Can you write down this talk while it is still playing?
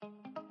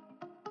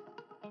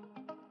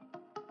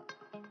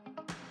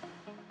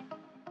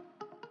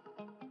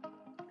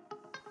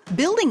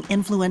Building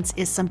influence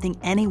is something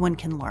anyone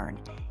can learn.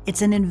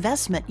 It's an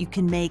investment you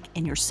can make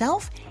in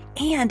yourself,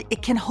 and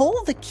it can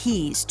hold the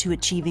keys to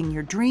achieving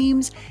your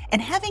dreams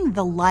and having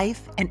the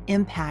life and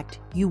impact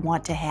you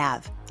want to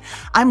have.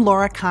 I'm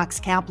Laura Cox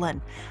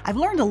Kaplan. I've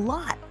learned a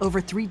lot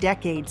over 3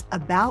 decades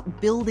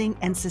about building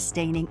and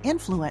sustaining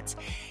influence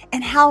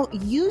and how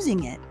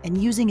using it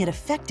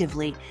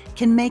effectively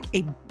can make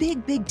a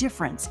big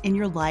difference in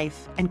your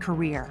life and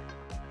career.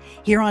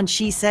 Here on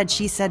She Said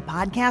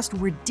podcast,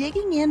 we're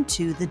digging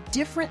into the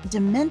different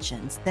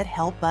dimensions that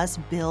help us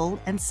build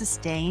and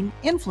sustain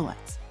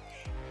influence.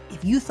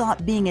 If you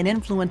thought being an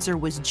influencer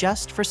was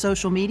just for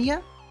social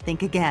media,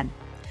 think again.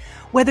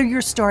 Whether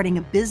you're starting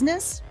a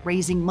business,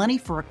 raising money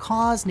for a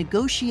cause,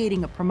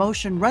 negotiating a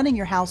promotion, running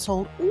your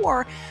household,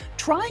 or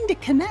trying to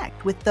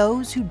connect with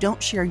those who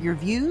don't share your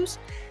views,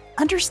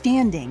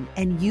 understanding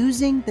and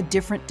using the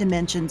different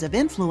dimensions of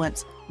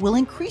influence will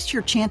increase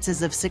your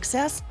chances of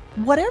success,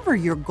 whatever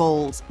your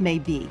goals may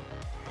be.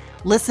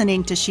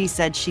 Listening to She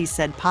Said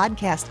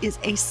podcast is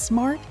a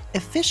smart,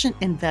 efficient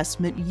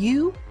investment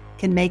you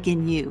can make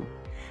in you.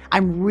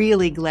 I'm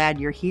really glad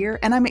you're here,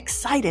 and I'm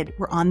excited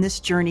we're on this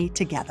journey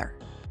together.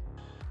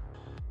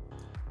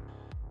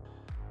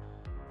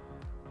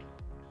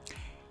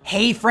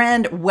 Hey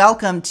friend,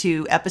 welcome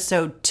to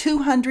episode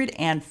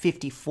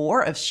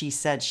 254 of She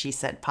Said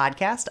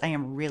podcast. I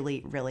am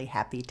really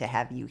happy to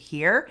have you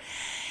here.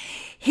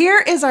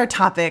 Here is our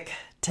topic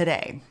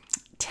today.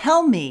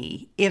 Tell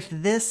me if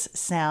this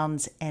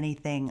sounds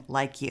anything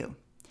like you.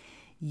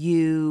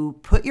 You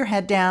put your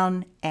head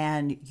down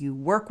and you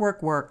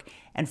work,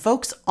 and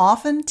folks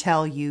often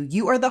tell you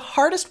you are the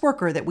hardest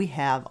worker that we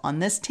have on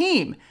this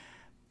team.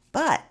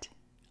 But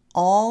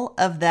all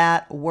of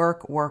that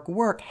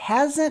work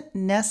hasn't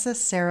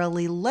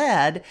necessarily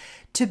led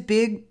to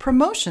big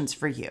promotions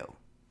for you.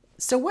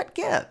 So what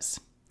gives?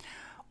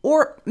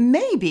 Or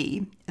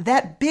maybe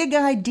that big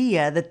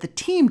idea that the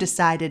team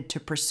decided to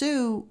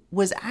pursue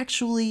was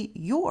actually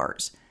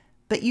yours,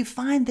 but you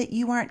find that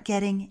you aren't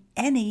getting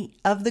any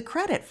of the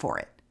credit for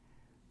it.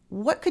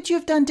 What could you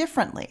have done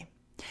differently?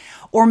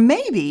 Or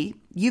maybe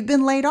you've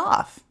been laid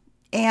off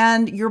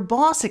and your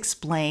boss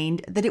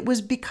explained that it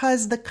was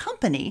because the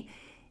company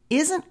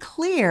isn't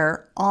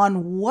clear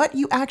on what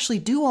you actually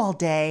do all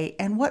day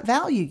and what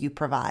value you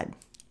provide.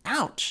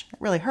 Ouch,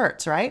 that really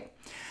hurts, right?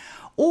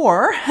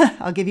 Or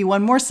I'll give you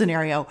one more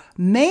scenario.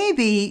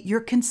 Maybe you're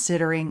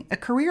considering a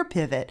career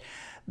pivot,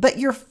 but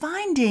you're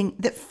finding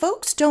that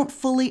folks don't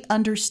fully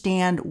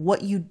understand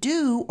what you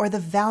do or the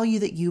value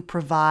that you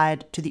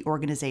provide to the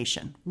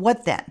organization.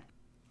 What then?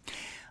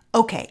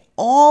 Okay,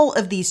 all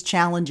of these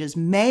challenges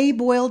may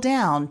boil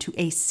down to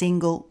a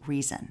single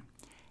reason: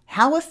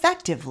 how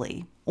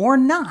effectively or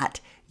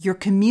not you're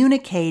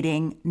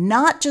communicating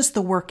not just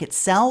the work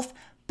itself,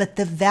 but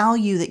the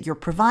value that you're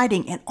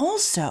providing, and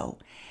also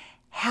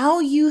how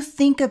you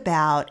think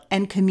about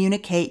and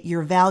communicate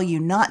your value,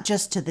 not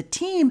just to the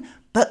team,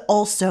 but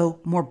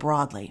also more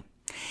broadly.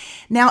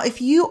 Now,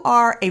 if you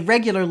are a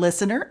regular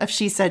listener of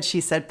She Said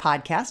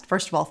podcast,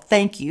 first of all,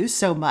 thank you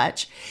so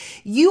much.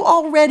 You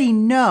already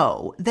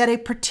know that a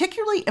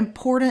particularly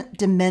important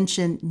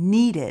dimension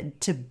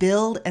needed to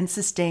build and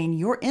sustain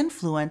your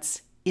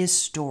influence is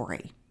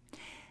story.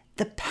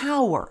 The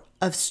power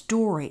of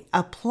story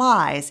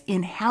applies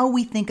in how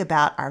we think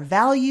about our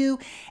value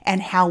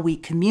and how we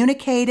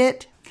communicate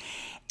it,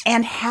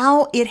 and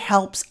how it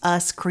helps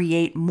us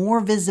create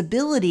more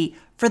visibility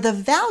for the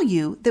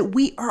value that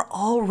we are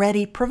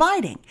already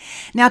providing.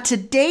 Now,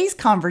 today's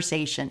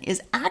conversation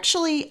is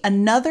actually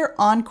another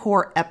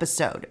encore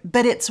episode,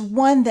 but it's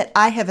one that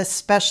I have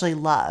especially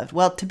loved.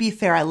 Well, to be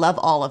fair, I love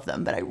all of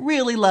them, but I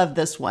really love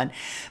this one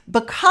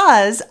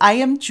because I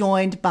am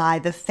joined by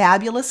the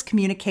fabulous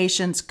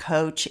communications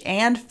coach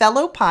and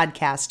fellow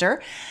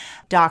podcaster,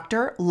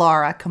 Dr.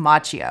 Laura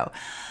Camaccio.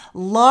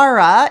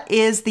 Laura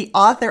is the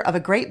author of a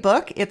great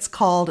book. It's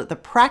called The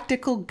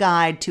Practical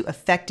Guide to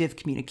Effective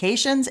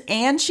Communications,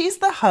 and she's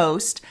the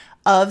host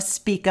of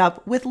Speak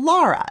Up with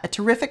Laura, a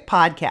terrific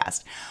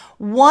podcast.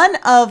 One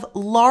of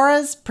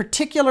Laura's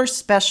particular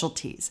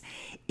specialties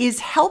is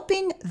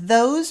helping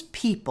those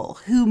people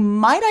who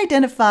might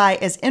identify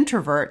as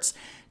introverts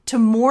to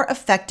more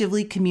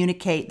effectively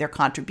communicate their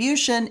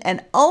contribution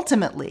and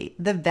ultimately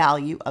the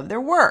value of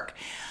their work.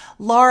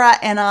 Laura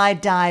and I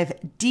dive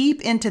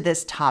deep into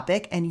this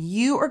topic, and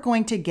you are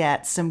going to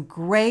get some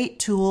great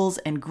tools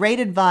and great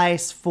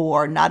advice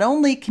for not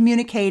only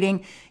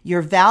communicating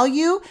your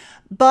value,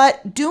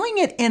 but doing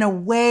it in a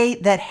way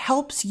that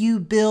helps you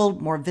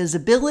build more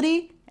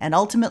visibility and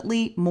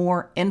ultimately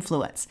more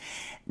influence.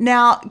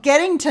 Now,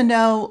 getting to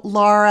know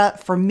Laura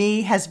for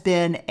me has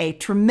been a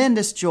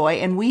tremendous joy,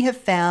 and we have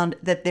found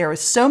that there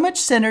is so much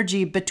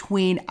synergy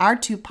between our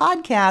 2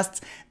 podcasts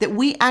that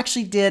we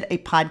actually did a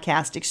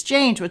podcast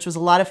exchange, which was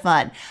a lot of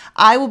fun.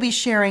 I will be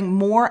sharing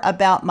more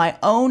about my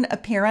own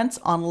appearance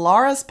on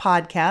Laura's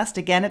podcast.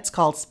 Again, it's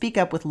called Speak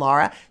Up with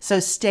Laura, so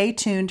stay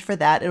tuned for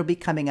that. It'll be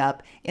coming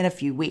up in a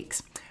few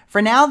weeks.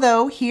 For now,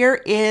 though,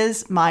 here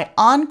is my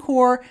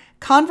encore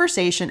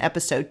Conversation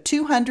episode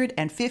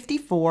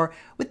 254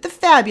 with the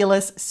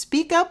fabulous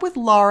Speak Up with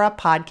Laura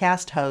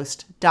podcast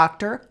host,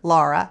 Dr.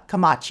 Laura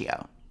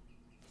Camaccio.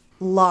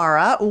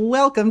 Laura,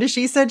 welcome to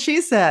She Said,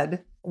 She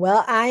Said.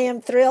 Well, I am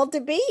thrilled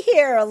to be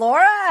here,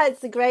 Laura.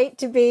 It's great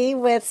to be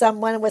with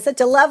someone with such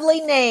a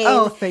lovely name.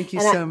 Oh, thank you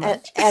so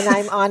much. And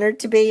I'm honored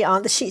to be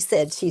on the She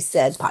Said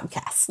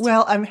podcast.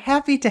 Well, I'm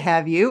happy to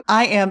have you.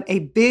 I am a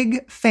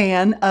big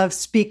fan of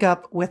Speak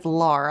Up with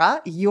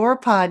Laura, your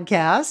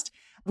podcast.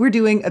 We're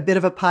doing a bit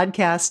of a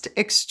podcast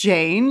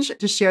exchange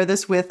to share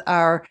this with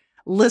our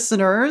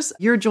listeners.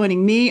 You're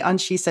joining me on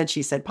She Said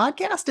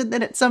podcast. And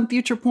then at some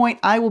future point,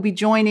 I will be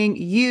joining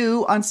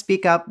you on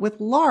Speak Up with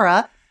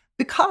Laura,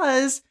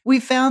 because we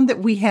found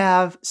that we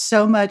have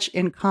so much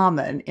in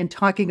common in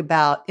talking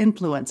about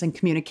influence and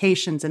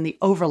communications and the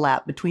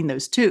overlap between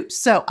those two.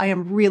 So I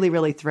am really,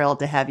 really thrilled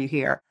to have you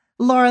here.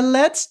 Laura,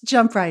 let's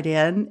jump right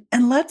in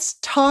and let's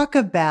talk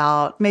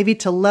about, maybe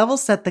to level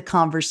set the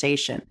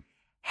conversation,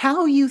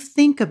 how you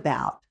think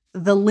about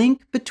the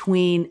link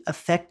between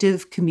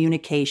effective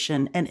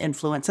communication and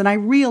influence. And I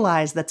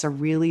realize that's a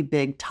really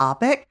big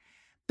topic,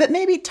 but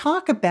maybe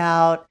talk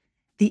about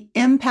the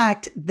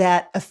impact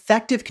that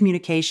effective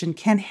communication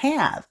can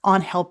have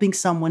on helping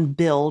someone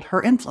build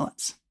her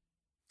influence.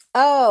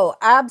 Oh,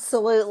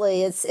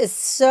 absolutely. It's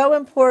so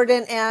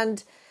important.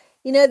 And,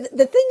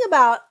 the thing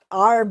about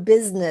our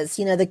business,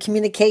 the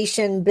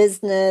communication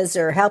business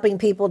or helping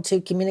people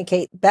to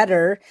communicate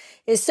better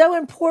is so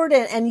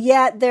important. And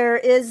yet there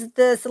is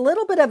this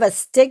little bit of a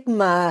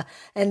stigma,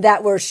 and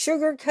that we're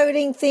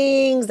sugarcoating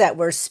things, that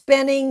we're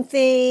spinning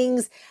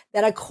things,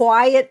 that a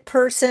quiet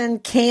person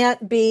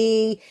can't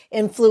be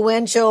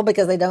influential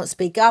because they don't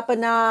speak up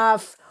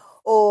enough,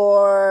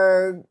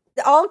 or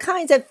all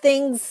kinds of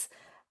things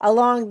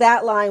along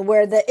that line,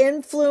 where the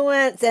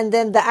influence and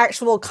then the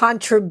actual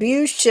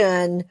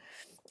contribution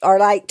are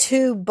like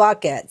two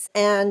buckets.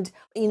 And,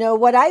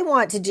 what I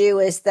want to do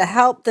is to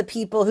help the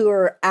people who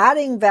are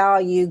adding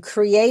value,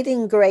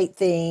 creating great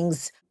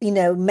things,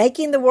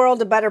 making the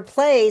world a better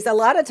place. A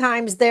lot of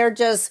times they're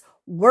just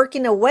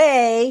working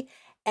away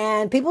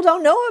and people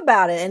don't know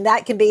about it. And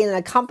that can be in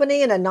a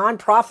company, in a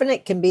nonprofit.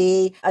 It can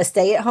be a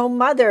stay-at-home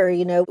mother,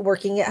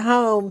 working at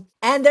home.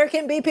 And there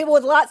can be people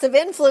with lots of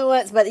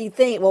influence, but you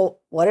think,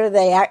 well, what are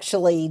they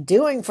actually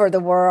doing for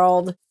the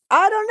world?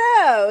 I don't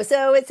know.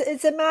 So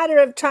it's a matter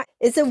of trying.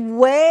 It's a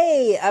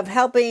way of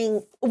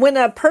helping. When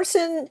a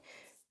person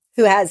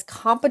who has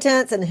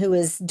competence and who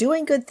is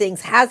doing good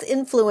things has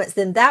influence,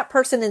 then that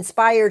person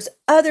inspires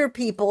other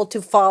people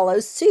to follow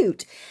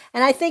suit.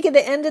 And I think at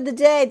the end of the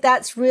day,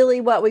 that's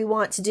really what we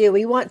want to do.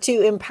 We want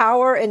to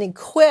empower and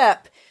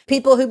equip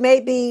people who may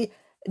be,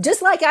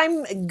 just like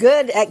I'm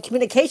good at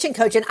communication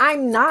coaching,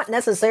 I'm not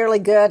necessarily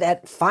good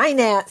at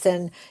finance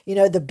and,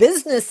 the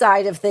business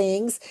side of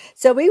things.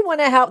 So we want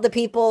to help the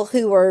people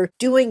who are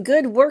doing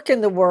good work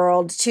in the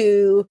world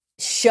to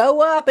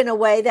show up in a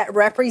way that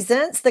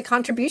represents the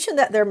contribution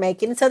that they're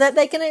making so that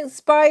they can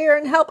inspire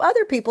and help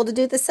other people to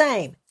do the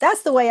same.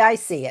 That's the way I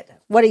see it.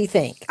 What do you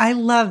think? I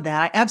love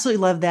that. I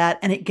absolutely love that.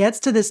 And it gets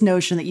to this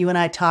notion that you and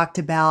I talked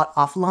about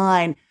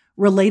offline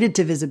related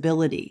to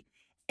visibility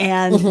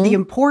and the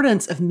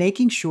importance of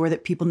making sure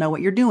that people know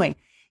what you're doing.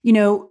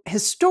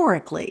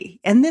 Historically,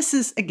 and this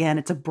is, again,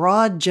 it's a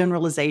broad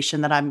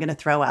generalization that I'm going to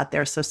throw out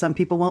there, so some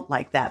people won't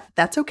like that.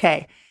 That's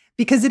okay.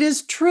 Because it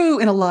is true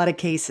in a lot of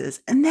cases,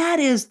 and that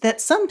is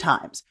that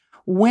sometimes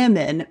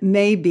women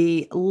may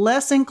be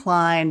less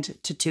inclined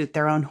to toot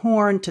their own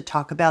horn, to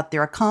talk about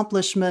their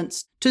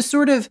accomplishments, to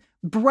sort of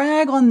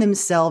brag on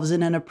themselves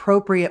in an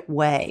appropriate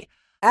way.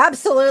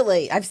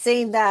 Absolutely. I've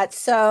seen that.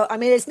 So,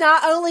 it's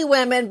not only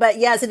women, but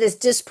yes, it is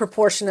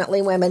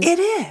disproportionately women. It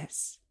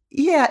is.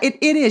 Yeah, it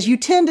is. You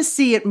tend to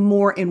see it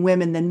more in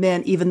women than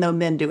men, even though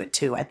men do it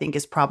too, I think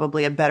is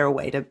probably a better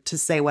way to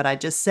say what I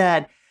just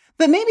said.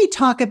 But maybe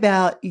talk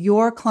about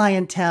your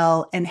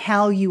clientele and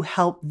how you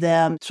help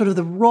them, sort of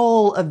the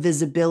role of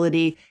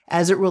visibility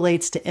as it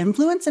relates to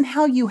influence, and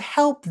how you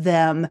help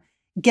them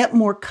get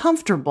more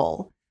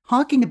comfortable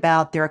talking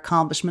about their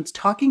accomplishments,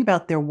 talking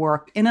about their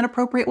work in an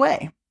appropriate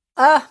way.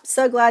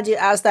 So glad you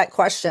asked that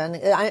question.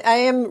 I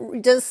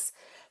am just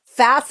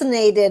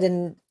fascinated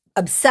and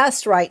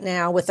obsessed right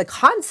now with the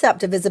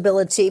concept of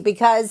visibility,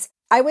 because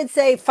I would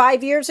say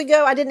 5 years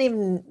ago, I didn't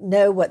even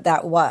know what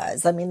that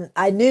was.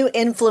 I knew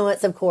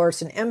influence, of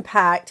course, and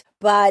impact,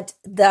 but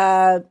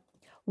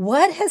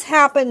what has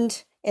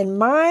happened in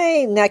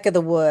my neck of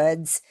the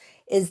woods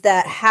is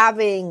that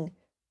having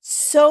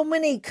so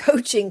many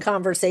coaching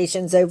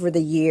conversations over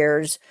the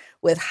years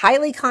with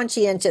highly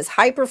conscientious,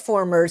 high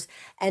performers.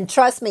 And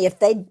trust me, if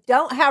they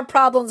don't have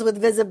problems with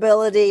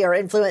visibility or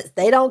influence,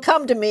 they don't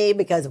come to me,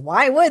 because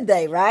why would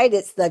they, right?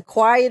 It's the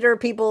quieter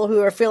people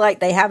who feel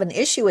like they have an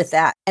issue with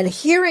that. And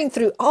hearing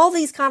through all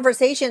these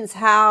conversations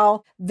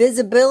how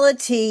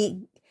visibility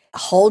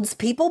holds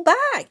people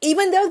back,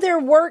 even though their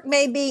work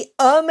may be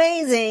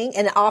amazing,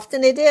 and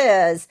often it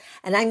is.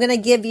 And I'm going to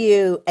give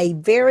you a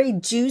very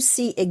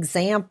juicy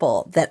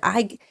example that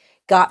I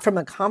got from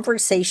a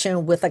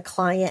conversation with a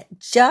client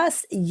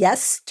just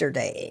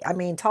yesterday. I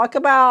mean, talk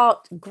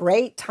about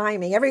great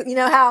timing. You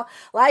know how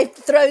life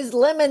throws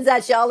lemons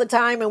at you all the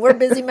time and we're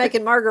busy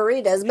making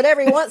margaritas, but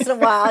every once in a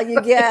while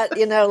you get,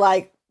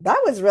 like,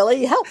 that was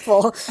really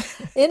helpful.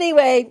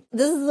 Anyway,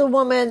 this is a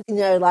woman,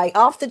 like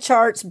off the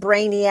charts,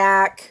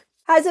 brainiac,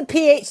 has a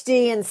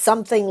PhD in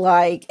something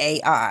like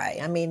AI.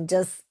 I mean,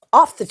 just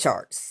off the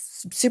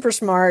charts, super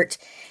smart.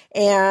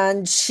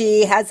 And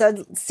she has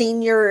a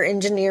senior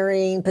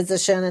engineering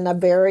position in a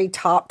very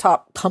top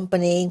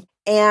company.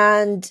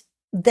 And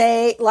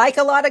they, like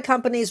a lot of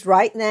companies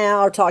right now,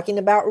 are talking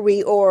about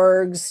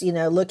reorgs,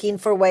 looking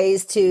for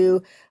ways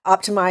to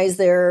optimize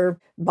their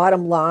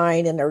bottom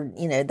line.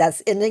 And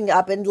that's ending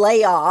up in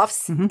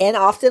layoffs and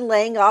often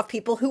laying off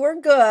people who are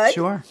good.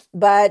 Sure.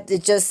 But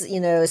it just,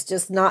 it's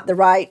just not the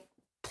right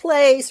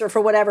place or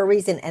for whatever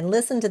reason. And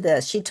listen to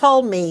this. She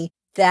told me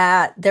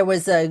that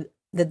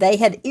that they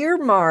had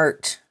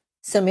earmarked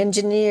some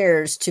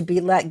engineers to be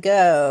let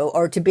go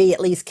or to be at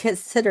least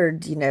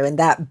considered, in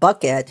that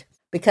bucket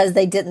because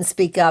they didn't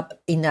speak up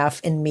enough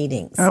in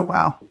meetings. Oh,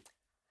 wow.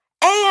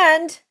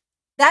 And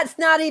that's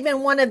not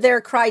even one of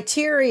their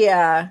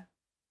criteria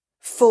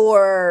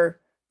for,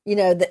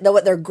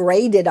 what they're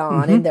graded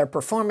on in their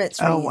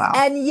performance review. Oh, wow.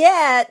 And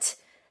yet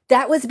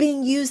that was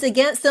being used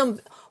against them.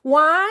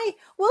 Why?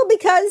 Well,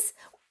 because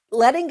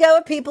letting go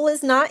of people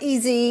is not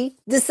easy.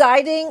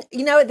 Deciding,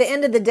 at the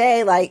end of the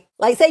day, like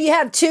say you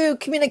have two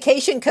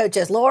communication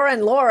coaches, Laura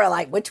and Laura,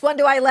 like which one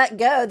do I let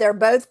go? They're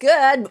both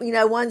good.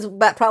 One's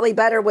probably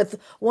better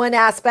with one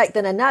aspect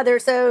than another.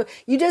 So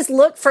you just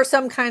look for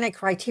some kind of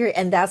criteria.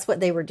 And that's what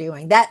they were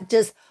doing. That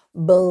just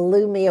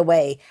blew me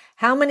away.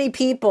 How many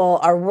people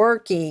are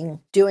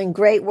working, doing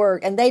great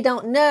work, and they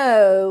don't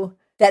know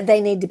that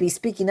they need to be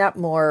speaking up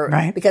more,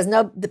 right? Because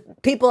the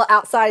people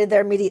outside of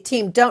their immediate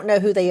team don't know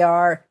who they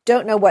are,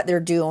 don't know what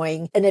they're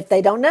doing. And if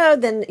they don't know,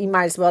 then you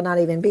might as well not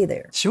even be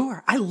there.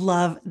 Sure. I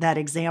love that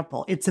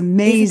example. It's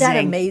amazing. Isn't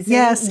that amazing?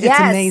 Yes, it's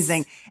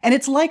amazing. And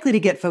it's likely to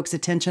get folks'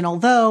 attention,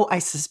 although I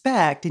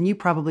suspect, and you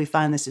probably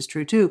find this is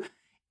true too,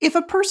 if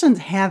a person's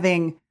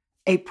having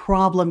a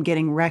problem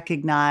getting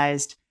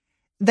recognized,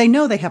 they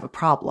know they have a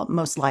problem,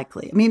 most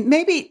likely. I mean,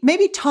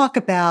 maybe talk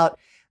about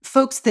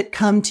folks that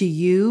come to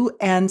you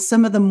and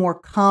some of the more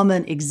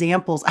common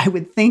examples. I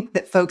would think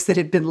that folks that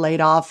had been laid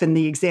off in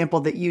the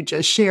example that you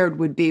just shared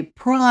would be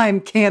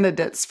prime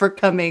candidates for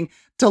coming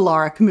to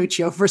Laura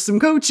Camuccio for some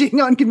coaching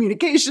on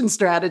communication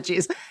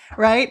strategies,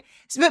 right?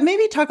 But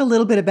maybe talk a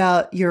little bit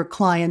about your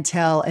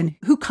clientele and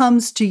who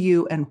comes to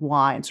you and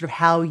why, and sort of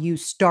how you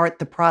start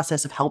the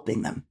process of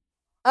helping them.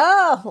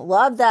 Oh,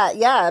 love that.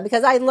 Yeah,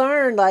 because I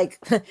learned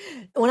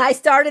when I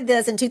started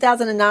this in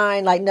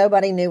 2009,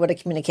 nobody knew what a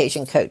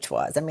communication coach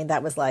was. I mean,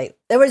 that was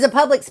there was a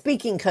public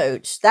speaking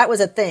coach. That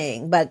was a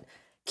thing, but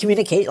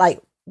communicate,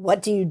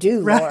 what do you do,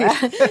 Laura?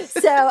 Right.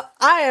 So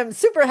I am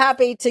super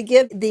happy to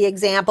give the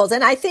examples.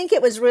 And I think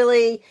it was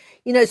really,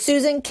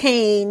 Susan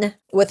Cain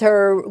with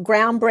her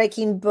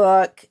groundbreaking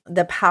book,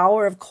 The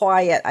Power of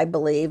Quiet, I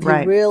believe,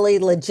 who really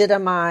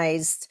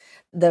legitimized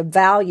the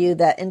value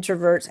that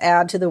introverts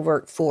add to the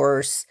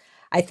workforce.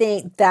 I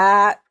think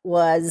that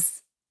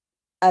was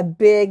a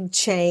big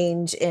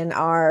change in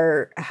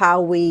how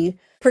we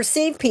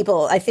perceive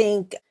people. I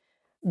think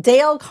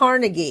Dale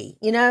Carnegie,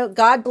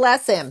 God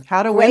bless him.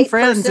 How to Win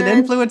Friends and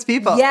Influence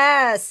People.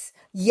 Yes.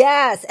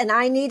 And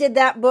I needed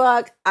that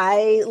book.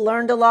 I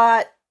learned a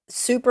lot,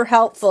 super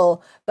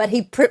helpful, but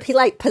he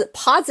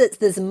posits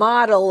this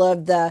model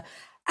of the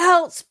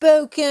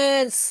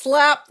outspoken,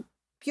 slap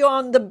you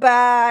on the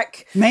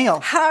back. Male.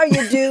 How are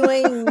you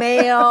doing?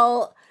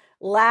 Male,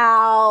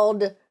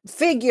 loud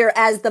figure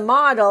as the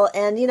model.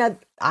 And,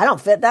 I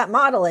don't fit that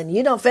model and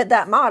you don't fit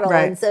that model.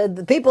 Right. And so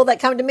the people that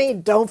come to me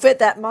don't fit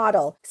that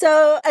model.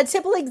 So a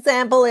typical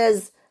example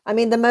is,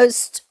 the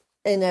most,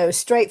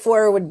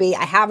 straightforward would be,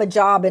 I have a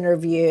job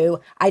interview.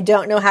 I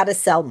don't know how to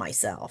sell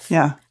myself.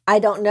 Yeah. I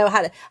don't know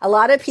how to, a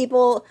lot of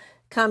people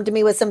come to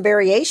me with some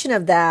variation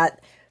of that.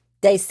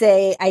 They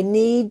say, I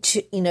need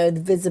to, the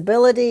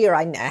visibility, or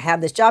I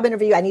have this job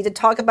interview. I need to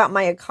talk about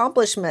my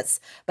accomplishments,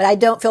 but I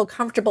don't feel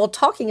comfortable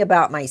talking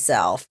about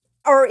myself.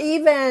 Or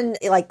even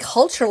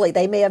culturally,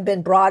 they may have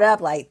been brought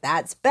up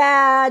that's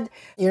bad.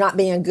 You're not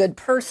being a good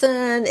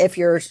person if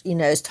you're,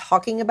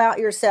 talking about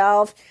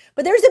yourself.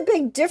 But there's a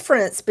big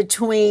difference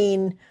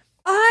between,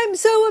 I'm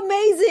so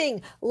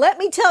amazing, let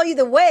me tell you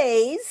the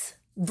ways,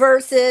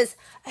 versus,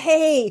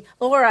 hey,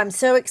 Laura, I'm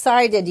so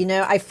excited.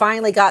 I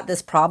finally got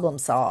this problem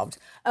solved.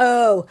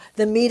 Oh,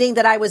 the meeting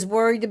that I was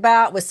worried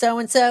about with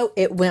so-and-so,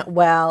 it went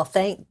well.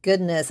 Thank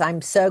goodness.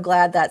 I'm so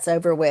glad that's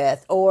over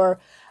with. Or,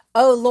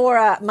 oh,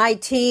 Laura, my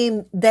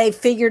team, they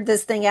figured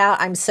this thing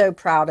out. I'm so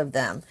proud of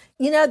them.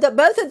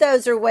 Both of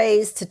those are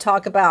ways to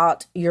talk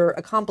about your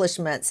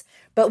accomplishments,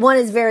 but one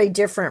is very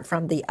different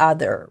from the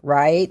other,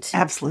 right?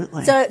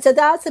 Absolutely. So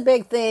that's a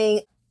big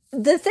thing.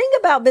 The thing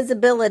about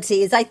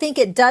visibility is I think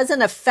it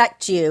doesn't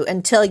affect you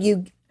until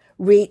you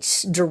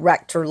reach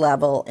director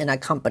level in a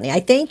company. I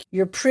think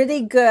you're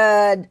pretty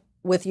good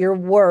with your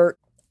work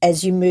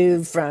as you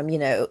move from,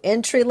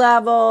 entry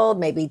level,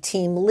 maybe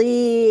team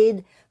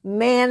lead,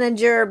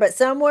 manager, but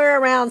somewhere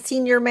around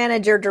senior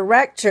manager,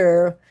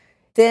 director,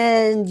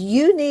 then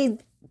you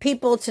need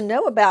people to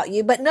know about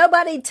you, but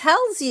nobody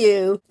tells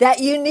you that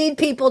you need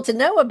people to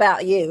know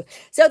about you.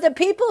 So the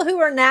people who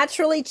are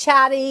naturally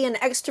chatty and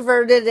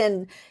extroverted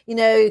and,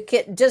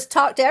 can just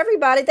talk to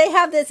everybody, they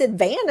have this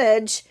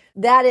advantage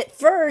that at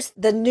first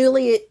the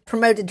newly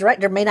promoted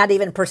director may not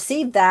even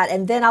perceive that.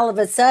 And then all of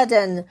a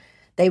sudden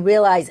they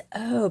realize,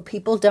 oh,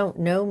 people don't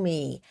know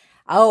me.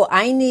 Oh,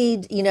 I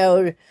need,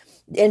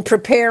 in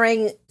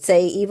preparing,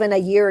 say, even a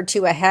year or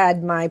two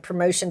ahead, my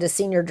promotion to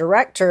senior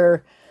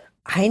director,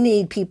 I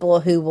need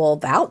people who will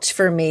vouch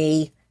for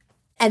me.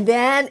 And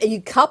then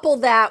you couple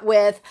that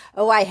with,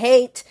 oh, I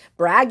hate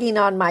bragging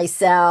on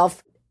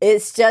myself.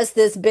 It's just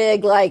this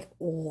big,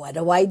 what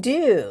do I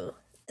do?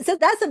 So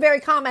that's a very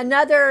common.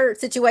 Another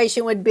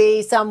situation would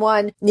be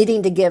someone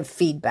needing to give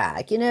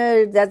feedback.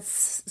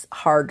 That's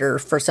harder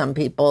for some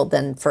people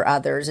than for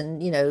others.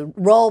 And,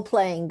 role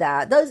playing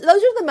that. Those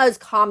are the most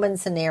common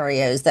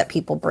scenarios that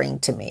people bring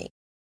to me.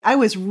 I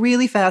was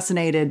really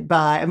fascinated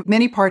by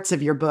many parts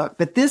of your book,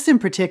 but this in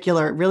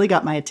particular really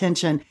got my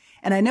attention.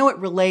 And I know it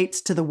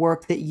relates to the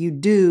work that you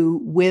do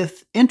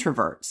with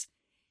introverts.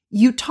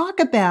 You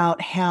talk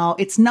about how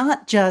it's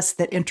not just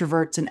that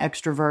introverts and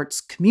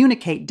extroverts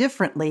communicate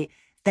differently.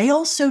 They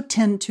also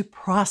tend to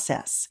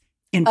process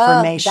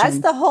information that's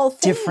the whole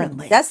thing.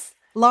 Differently.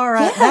 Laura,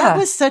 that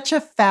was such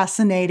a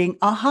fascinating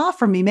aha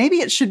for me. Maybe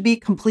it should be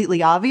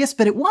completely obvious,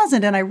 but it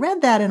wasn't. And I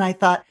read that and I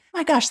thought,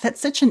 my gosh, that's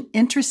such an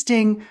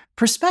interesting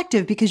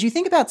perspective, because you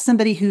think about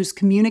somebody who's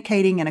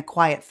communicating in a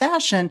quiet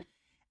fashion.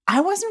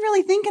 I wasn't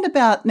really thinking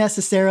about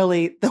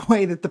necessarily the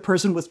way that the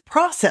person was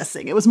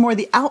processing. It was more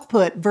the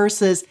output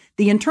versus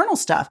the internal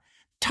stuff.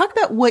 Talk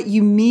about what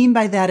you mean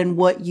by that and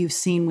what you've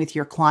seen with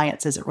your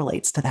clients as it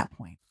relates to that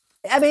point.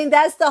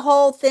 That's the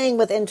whole thing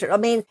with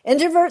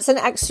introverts and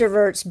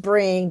extroverts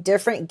bring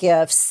different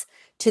gifts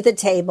to the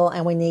table,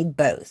 and we need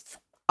both,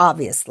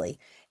 obviously.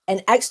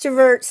 And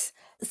extroverts,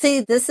 see,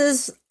 this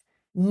is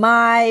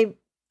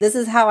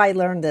how I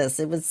learned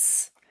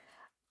this.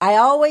 I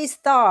always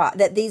thought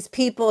that these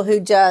people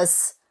who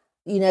just,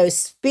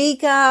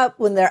 speak up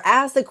when they're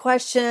asked a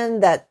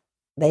question that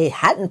they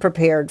hadn't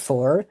prepared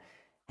for,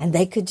 and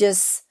they could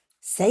just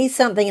say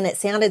something and it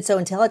sounded so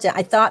intelligent.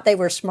 I thought they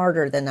were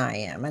smarter than I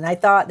am. And I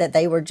thought that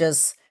they were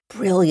just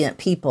brilliant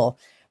people.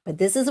 But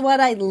this is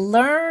what I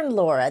learned,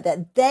 Laura,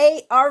 that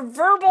they are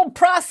verbal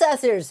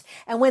processors.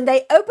 And when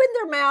they open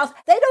their mouth,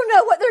 they don't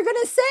know what they're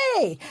going to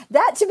say.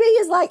 That to me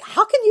is like,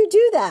 how can you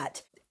do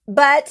that?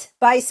 But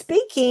by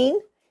speaking,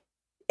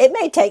 it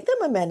may take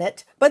them a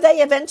minute, but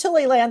they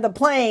eventually land the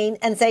plane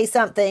and say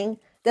something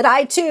that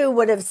I too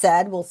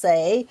will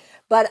say,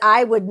 but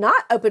I would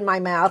not open my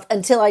mouth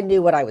until I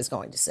knew what I was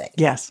going to say.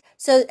 Yes.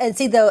 So, and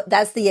see,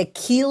 that's the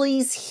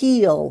Achilles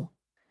heel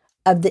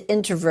of the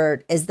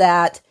introvert, is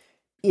that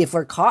if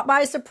we're caught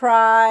by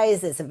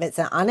surprise, if it's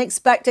an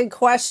unexpected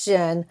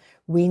question,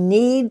 we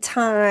need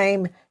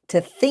time to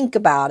think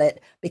about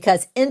it,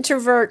 because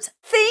introverts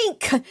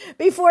think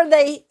before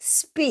they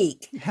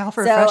speak. How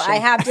refreshing. So I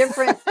have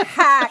different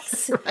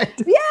hacks. Right.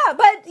 Yeah,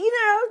 but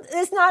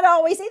it's not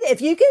always easy. If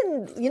you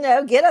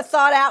can, get a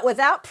thought out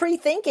without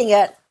pre-thinking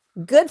it,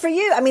 good for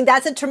you.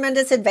 That's a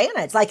tremendous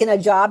advantage. Like in a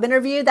job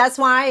interview, that's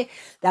why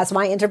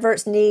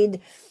introverts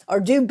need or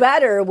do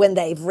better when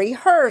they've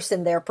rehearsed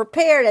and they're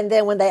prepared. And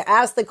then when they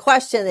ask the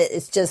question,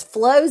 it just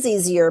flows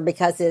easier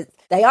because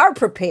they are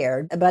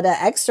prepared. But an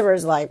extrovert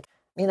is like,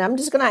 I'm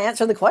just going to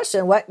answer the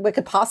question. What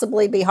could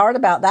possibly be hard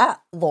about that,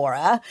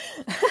 Laura?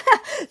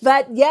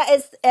 But yeah,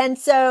 and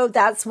so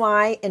that's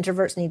why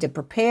introverts need to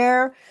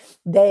prepare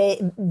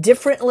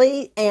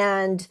differently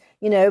and,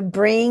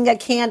 bring a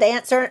canned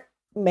answer,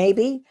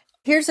 maybe.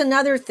 Here's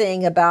another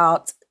thing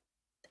about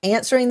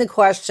answering the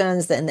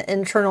questions and the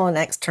internal and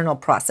external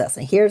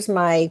processing. Here's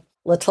my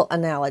little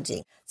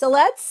analogy. So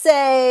let's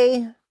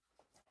say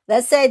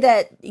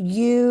that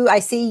I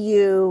see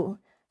you,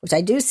 which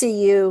I do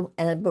see you,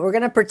 but we're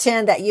going to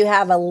pretend that you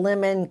have a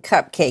lemon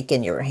cupcake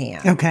in your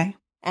hand. Okay.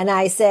 And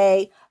I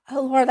say,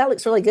 oh, Laura, that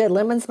looks really good.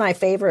 Lemon's my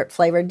favorite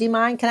flavor. Do you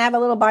mind? Can I have a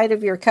little bite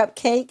of your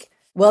cupcake?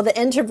 Well, the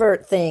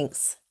introvert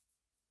thinks,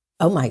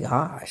 oh my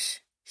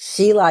gosh,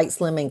 she likes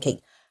lemon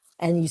cake.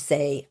 And you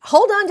say,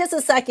 hold on just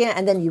a second.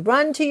 And then you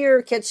run to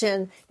your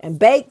kitchen and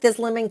bake this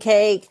lemon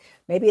cake.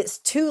 Maybe it's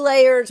 2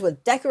 layers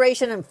with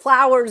decoration and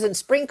flowers and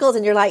sprinkles.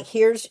 And you're like,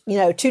 here's,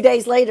 2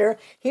 days later,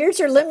 here's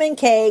your lemon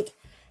cake.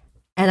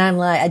 And I'm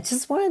like, I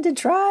just wanted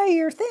to try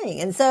your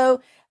thing. And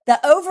so the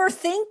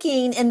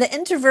overthinking in the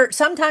introvert,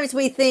 sometimes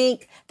we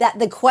think that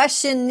the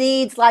question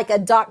needs like a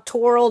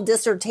doctoral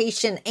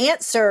dissertation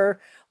answer,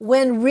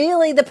 when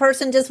really the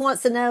person just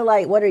wants to know,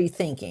 like, what are you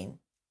thinking?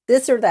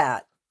 This or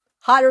that,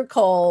 hot or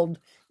cold,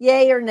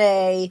 yay or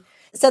nay.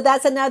 So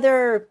that's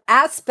another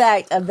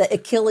aspect of the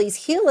Achilles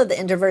heel of the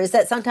introvert, is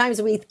that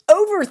sometimes we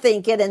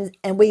overthink it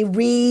and we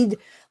read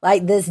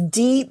like this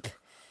deep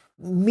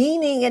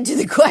meaning into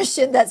the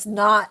question that's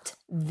not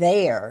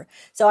there.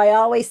 So I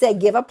always say,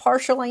 give a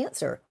partial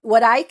answer.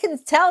 What I can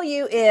tell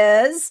you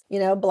is,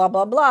 blah,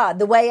 blah, blah.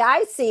 The way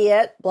I see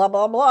it, blah,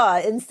 blah, blah.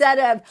 Instead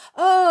of,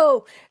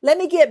 oh, let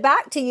me get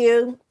back to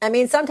you. I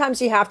mean,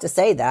 sometimes you have to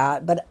say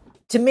that. But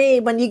to me,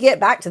 when you get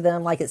back to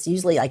them, like it's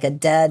usually like a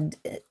dead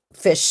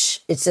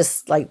fish. It's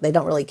just like they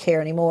don't really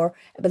care anymore,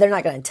 but they're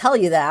not going to tell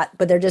you that,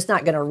 but they're just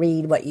not going to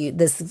read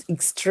this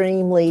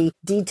extremely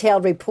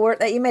detailed report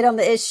that you made on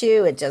the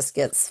issue. It just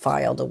gets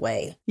filed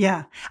away.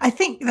 Yeah. I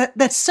think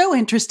that's so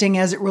interesting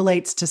as it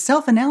relates to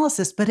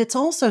self-analysis, but it's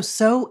also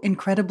so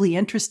incredibly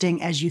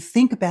interesting as you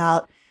think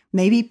about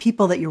maybe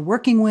people that you're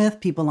working with,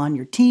 people on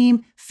your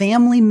team,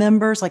 family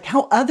members, like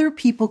how other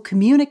people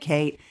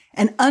communicate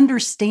and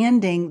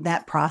understanding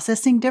that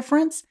processing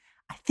difference.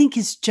 I think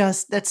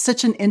that's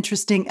such an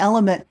interesting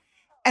element.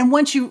 And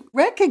once you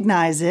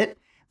recognize it,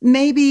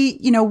 maybe,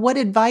 what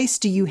advice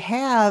do you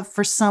have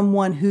for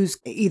someone who's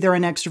either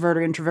an extrovert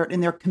or introvert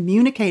and they're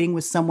communicating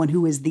with someone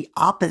who is the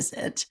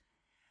opposite?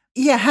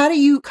 Yeah. How do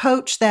you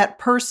coach that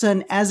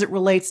person as it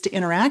relates to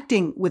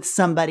interacting with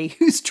somebody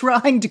who's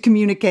trying to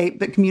communicate,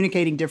 but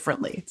communicating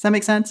differently? Does that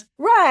make sense?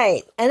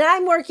 Right. And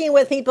I'm working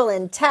with people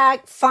in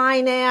tech,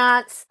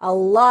 finance, a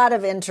lot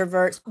of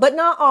introverts, but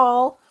not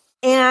all.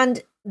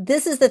 And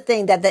this is the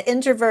thing that the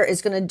introvert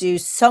is going to do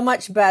so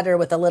much better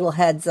with a little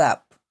heads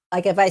up.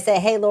 Like if I say,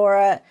 hey,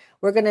 Laura,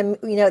 we're going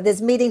to, this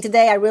meeting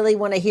today, I really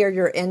want to hear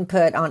your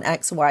input on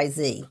X, Y,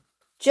 Z.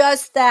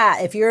 Just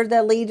that. If you're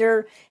the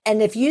leader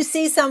and if you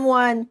see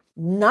someone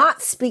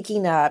not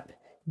speaking up,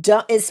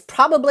 it's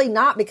probably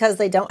not because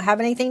they don't have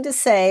anything to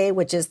say,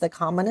 which is the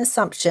common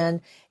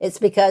assumption. It's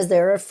because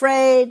they're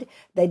afraid.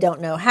 They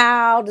don't know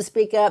how to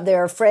speak up.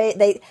 They're afraid.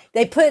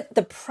 They put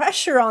the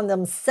pressure on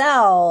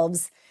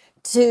themselves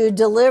to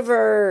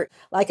deliver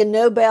like a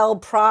Nobel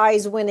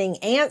Prize winning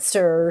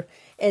answer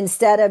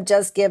instead of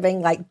just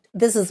giving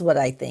this is what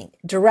I think,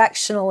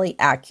 directionally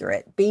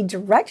accurate. Be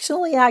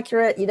directionally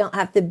accurate. You don't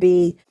have to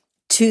be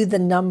to the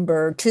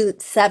number, to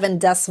 7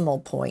 decimal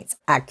points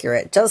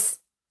accurate, just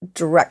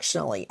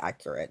directionally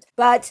accurate.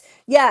 But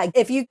yeah,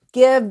 if you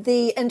give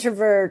the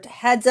introvert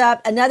heads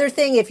up, another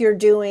thing, if you're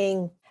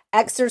doing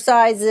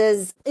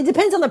exercises, it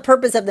depends on the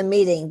purpose of the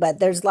meeting, but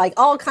there's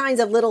all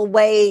kinds of little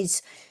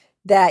ways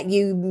that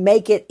you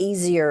make it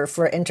easier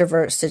for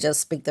introverts to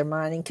just speak their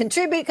mind and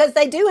contribute because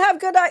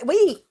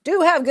we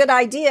do have good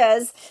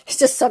ideas. It's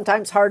just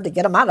sometimes hard to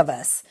get them out of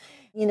us.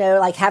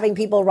 Like having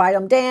people write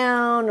them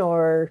down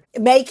or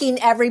making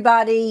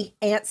everybody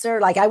answer.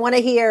 I want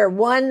to hear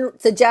one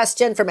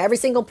suggestion from every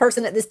single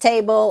person at this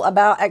table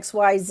about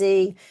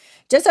XYZ.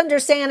 Just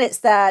understand it's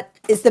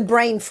the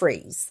brain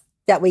freeze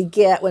that we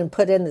get when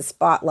put in the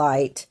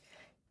spotlight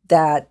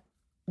that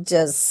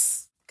just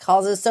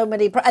causes so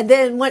many. And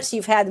then once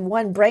you've had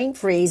one brain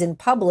freeze in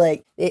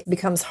public, it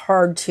becomes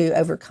hard to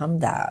overcome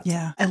that.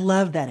 Yeah. I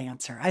love that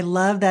answer. I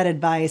love that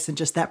advice and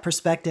just that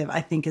perspective. I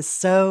think it's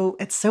so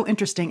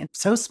interesting and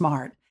so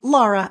smart.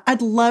 Laura,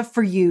 I'd love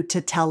for you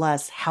to tell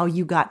us how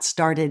you got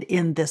started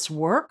in this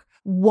work.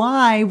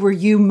 Why were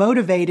you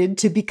motivated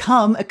to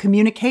become a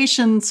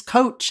communications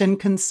coach and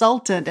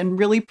consultant and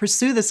really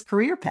pursue this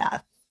career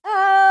path?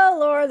 Oh,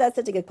 Laura, that's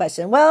such a good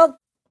question. Well,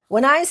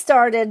 when I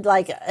started,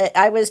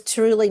 I was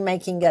truly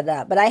making it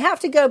up. But I have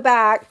to go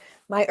back.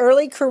 My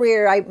early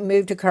career, I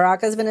moved to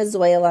Caracas,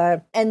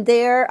 Venezuela. And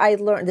there I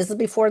learned, this is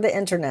before the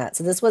internet.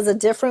 So this was a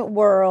different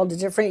world, a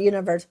different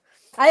universe.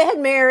 I had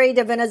married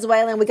a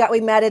Venezuelan.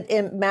 We met at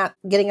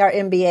getting our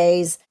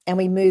MBAs and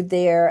we moved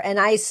there. And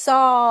I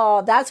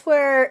saw that's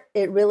where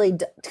it really,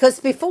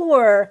 because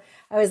before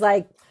I was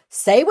like,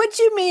 say what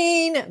you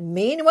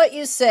mean what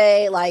you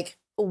say.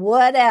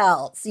 What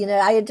else?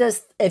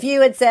 If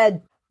you had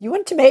said, you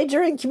went to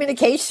major in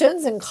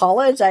communications in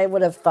college, I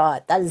would have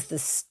thought that is the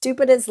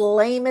stupidest,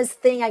 lamest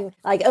thing.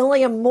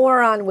 Only a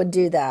moron would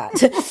do that.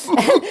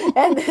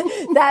 and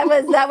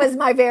that was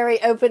my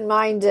very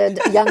open-minded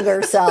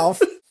younger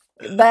self.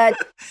 But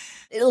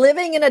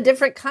living in a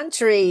different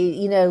country,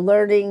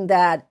 learning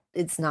that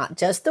it's not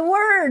just the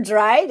words,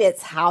 right?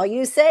 It's how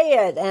you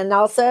say it. And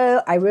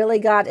also, I really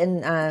got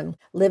in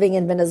living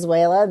in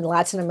Venezuela and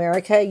Latin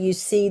America, you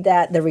see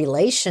that the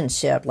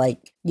relationship,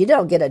 you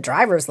don't get a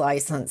driver's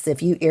license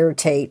if you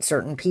irritate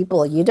certain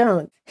people. You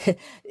don't.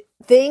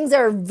 Things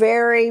are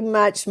very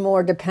much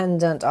more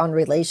dependent on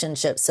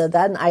relationships. So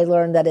then I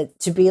learned that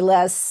to be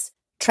less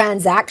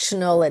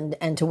transactional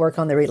and to work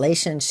on the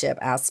relationship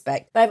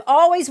aspect. But I've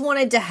always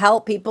wanted to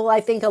help people. I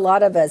think a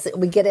lot of us,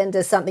 we get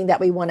into something that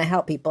we want to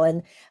help people.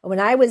 And when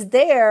I was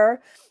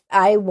there,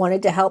 I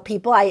wanted to help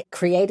people. I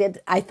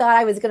thought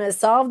I was going to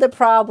solve the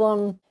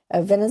problem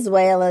of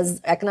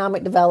Venezuela's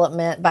economic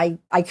development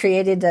I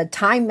created a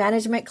time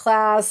management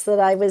class that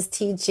I was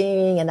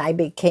teaching, and I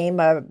became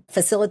a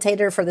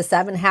facilitator for the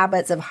 7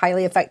 Habits of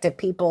Highly Effective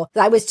People.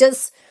 I was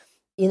just,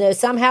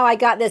 somehow I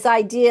got this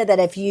idea that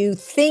if you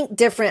think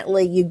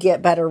differently, you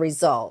get better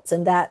results.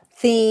 And that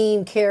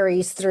theme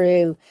carries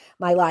through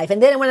my life.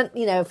 And then when,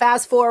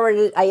 fast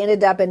forward, I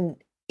ended up in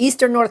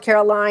Eastern North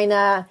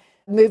Carolina,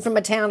 moved from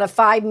a town of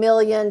 5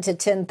 million to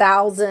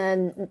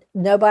 10,000.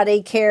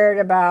 Nobody cared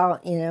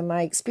about,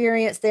 my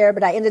experience there,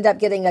 but I ended up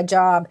getting a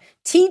job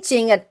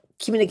teaching at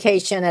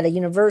communication at a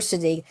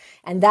university.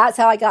 And that's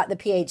how I got the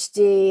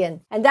PhD.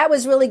 And that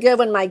was really good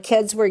when my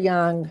kids were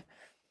young.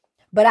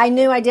 But I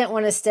knew I didn't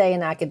want to stay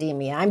in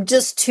academia. I'm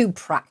just too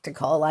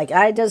practical. Like,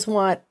 I just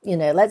want,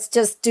 let's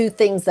just do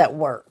things that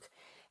work.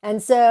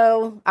 And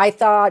so I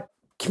thought,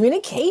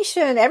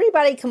 communication,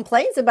 everybody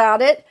complains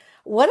about it.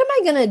 What am I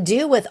going to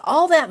do with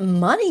all that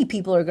money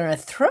people are going to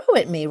throw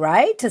at me,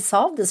 right? To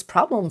solve this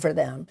problem for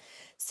them.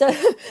 So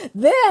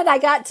then I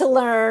got to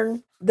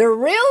learn the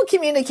real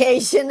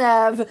communication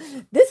of,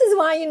 this is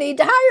why you need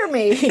to hire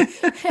me.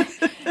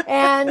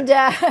 And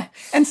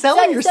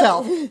selling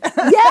yourself.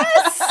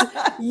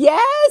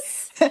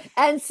 Yes.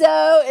 And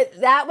so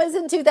that was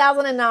in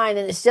 2009.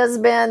 And it's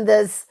just been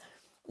this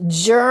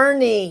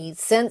journey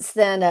since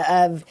then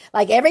of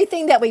like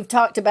everything that we've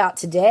talked about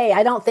today.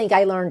 I don't think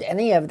I learned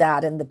any of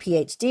that in the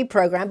PhD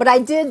program, but I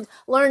did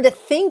learn to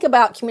think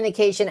about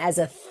communication as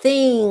a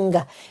thing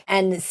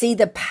and see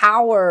the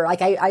power.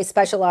 Like I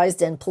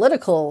specialized in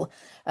political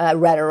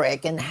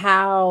rhetoric, and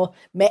how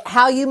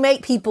you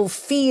make people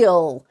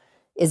feel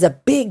is a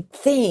big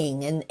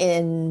thing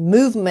in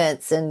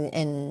movements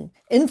and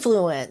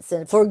influence,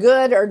 and for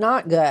good or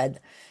not good.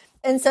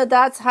 And so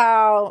that's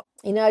how,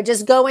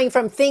 just going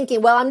from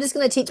thinking, well, I'm just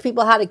going to teach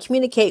people how to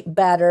communicate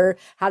better,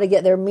 how to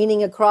get their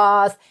meaning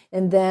across.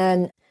 And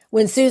then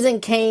when Susan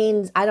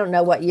Cain, I don't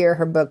know what year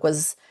her book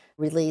was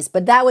released,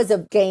 but that was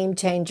a game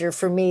changer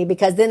for me,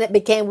 because then it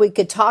became, we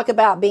could talk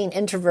about being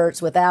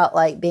introverts without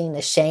like being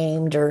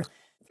ashamed, or,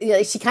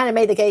 she kind of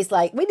made the case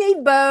like, we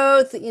need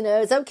both,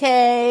 it's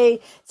okay.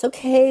 It's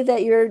okay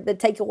that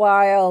take a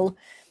while.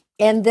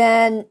 And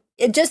then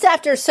just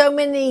after so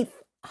many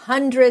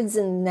hundreds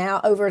and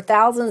now over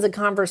thousands of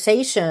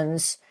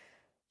conversations,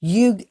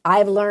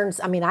 I've learned,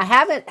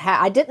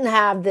 I didn't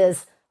have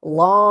this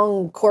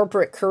long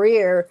corporate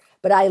career,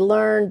 but I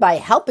learned by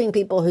helping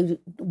people who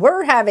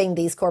were having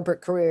these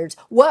corporate careers,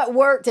 what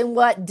worked and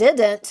what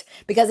didn't,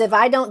 because if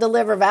I don't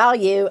deliver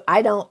value,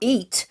 I don't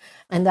eat.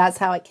 And that's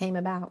how it came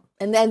about.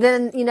 And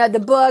then,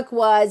 the book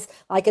was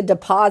like a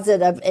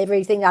deposit of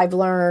everything I've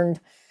learned,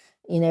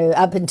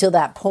 up until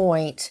that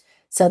point,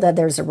 so that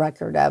there's a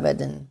record of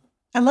it. And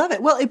I love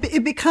it. Well,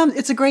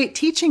 it's a great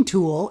teaching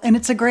tool, and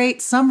it's a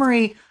great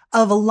summary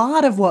of a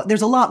lot of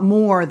there's a lot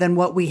more than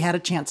what we had a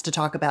chance to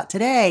talk about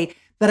today.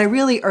 But I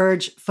really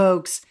urge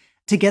folks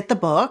to get the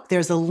book.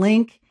 There's a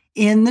link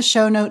in the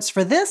show notes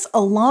for this,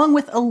 along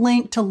with a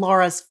link to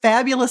Laura's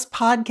fabulous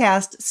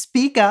podcast,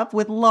 Speak Up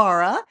with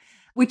Laura,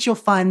 which you'll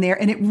find there.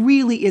 And it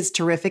really is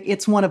terrific.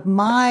 It's one of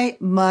my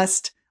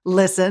must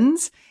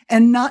listens,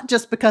 and not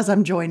just because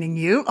I'm joining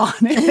you on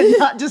it, and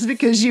not just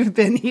because you've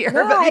been here,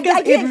 but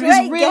because it is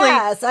really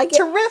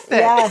terrific.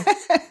 Yeah.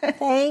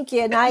 Thank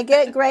you. And I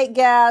get great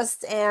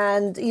guests,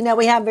 and,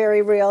 we have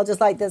very real, just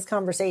like this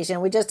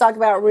conversation. We just talk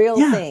about real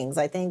things.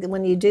 I think that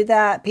when you do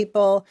that,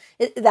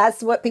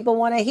 that's what people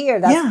want to hear.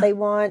 That's what they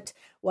want,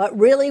 what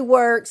really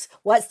works,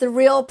 what's the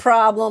real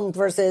problem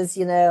versus,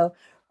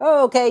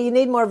 oh, okay, you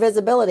need more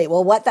visibility.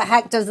 Well, what the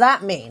heck does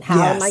that mean?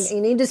 You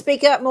need to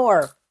speak up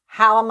more.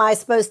 How am I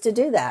supposed to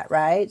do that?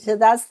 Right. So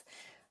that's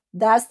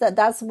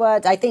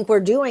what I think we're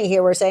doing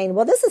here. We're saying,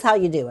 well, this is how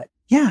you do it.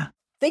 Yeah.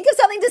 Think of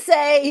something to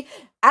say,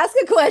 ask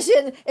a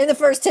question in the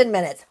first 10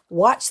 minutes,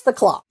 watch the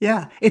clock.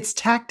 Yeah. It's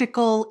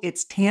tactical.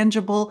 It's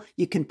tangible.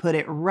 You can put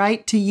it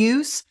right to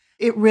use.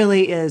 It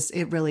really is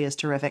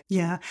terrific.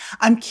 Yeah.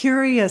 I'm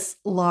curious,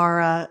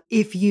 Laura,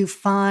 if you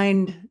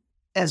find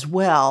as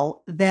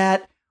well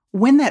that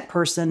when that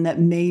person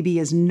that maybe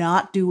is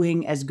not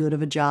doing as good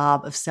of a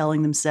job of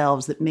selling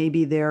themselves, that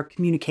maybe their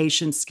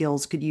communication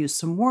skills could use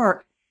some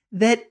work,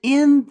 that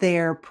in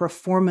their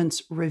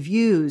performance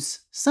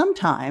reviews,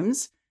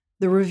 sometimes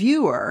the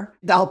reviewer,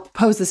 I'll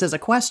pose this as a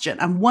question,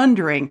 I'm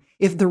wondering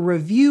if the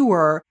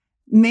reviewer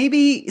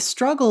maybe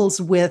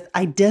struggles with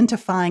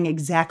identifying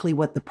exactly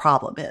what the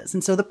problem is.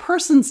 And so the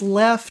person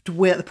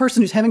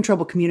who's having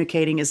trouble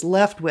communicating is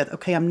left with,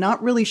 okay, I'm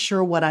not really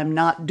sure what I'm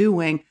not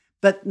doing,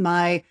 but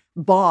my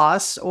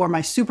boss or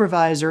my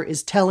supervisor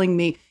is telling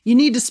me you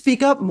need to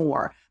speak up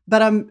more,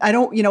 but I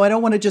don't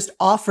want to just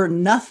offer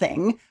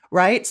nothing,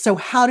 right? So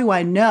how do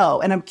I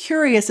know? And I'm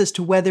curious as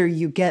to whether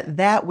you get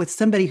that with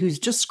somebody who's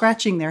just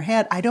scratching their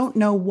head. I don't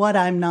know what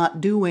I'm not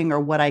doing or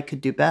what I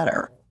could do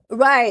better.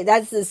 Right.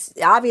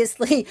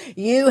 Obviously,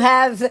 you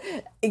have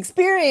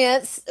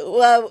experience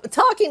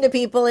talking to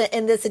people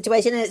in this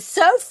situation. And it's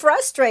so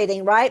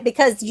frustrating, right?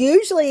 Because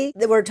usually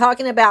we're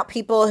talking about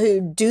people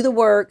who do the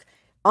work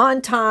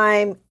on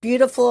time,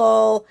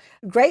 beautiful,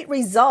 great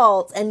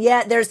results. And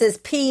yet there's this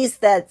piece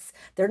they're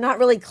not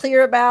really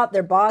clear about.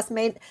 Their boss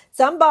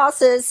some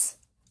bosses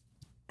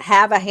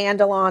have a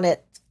handle on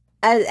it.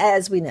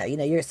 As we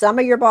know, some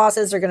of your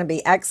bosses are going to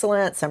be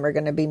excellent. Some are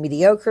going to be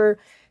mediocre.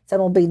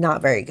 Some will be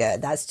not very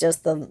good. That's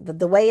just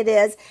the way it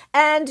is.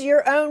 And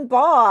your own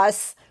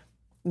boss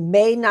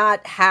may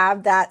not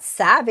have that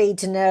savvy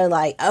to know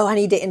like, oh, I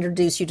need to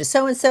introduce you to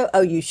so-and-so.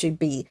 Oh, you should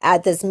be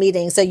at this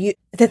meeting. So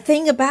the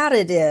thing about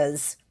it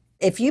is,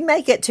 if you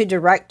make it to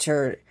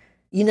director,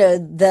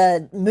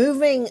 the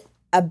moving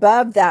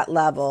above that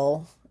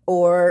level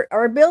or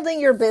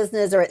building your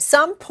business, or at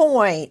some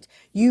point,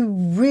 you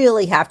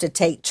really have to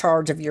take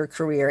charge of your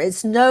career.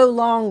 It's no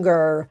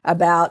longer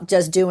about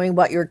just doing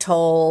what you're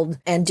told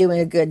and doing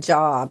a good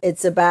job.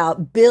 It's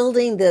about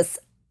building this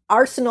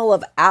arsenal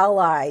of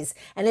allies.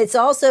 And it's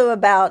also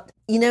about,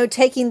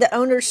 taking the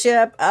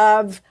ownership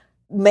of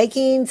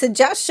making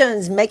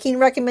suggestions, making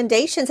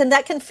recommendations. And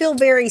that can feel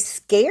very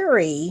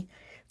scary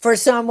for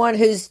someone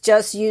who's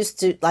just used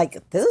to, like,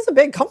 this is a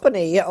big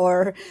company,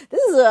 or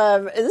this is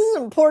an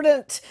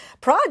important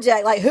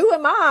project. Like, who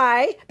am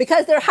I?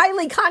 Because they're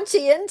highly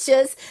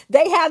conscientious.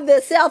 They have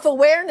the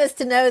self-awareness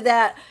to know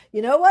that,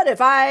 you know what,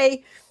 if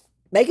I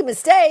make a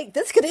mistake,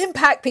 this could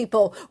impact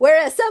people.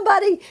 Whereas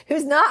somebody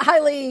who's not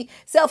highly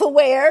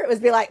self-aware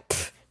would be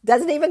like,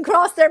 doesn't even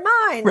cross their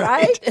mind,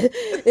 right?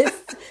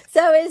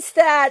 It's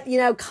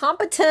that,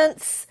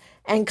 competence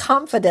and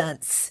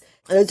confidence.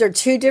 Those are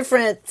two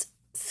different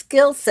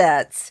skill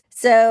sets.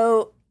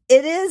 So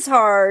it is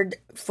hard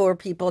for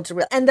people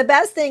to and the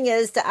best thing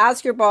is to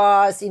ask your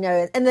boss,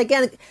 and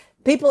again,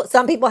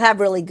 some people have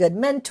really good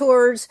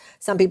mentors,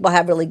 some people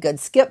have really good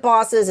skip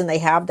bosses, and they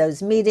have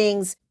those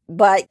meetings.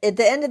 But at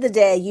the end of the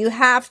day, you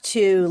have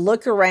to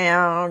look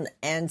around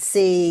and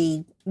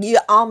see, you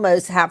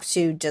almost have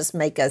to just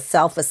make a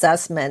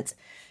self-assessment,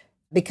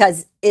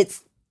 because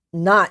it's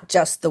not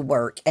just the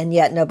work, and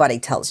yet nobody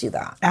tells you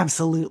that.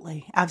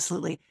 Absolutely.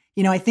 Absolutely.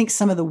 I think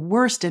some of the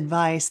worst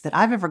advice that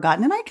I've ever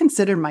gotten, and I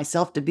consider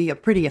myself to be a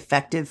pretty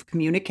effective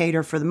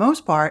communicator for the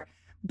most part,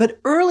 but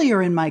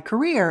earlier in my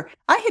career,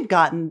 I had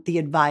gotten the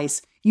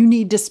advice, you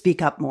need to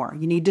speak up more.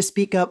 You need to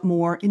speak up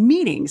more in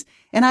meetings.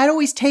 And I'd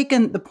always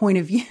taken the point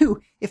of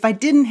view, if I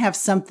didn't have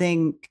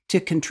something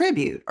to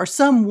contribute or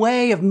some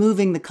way of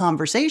moving the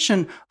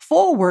conversation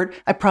forward,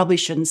 I probably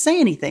shouldn't say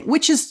anything,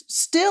 which is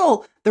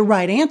still the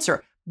right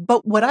answer.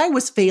 But what I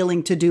was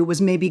failing to do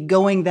was maybe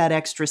going that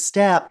extra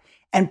step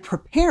and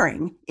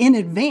preparing in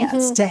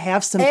advance to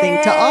have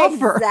something to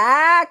offer.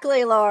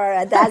 Exactly,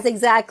 Laura. That's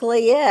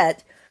exactly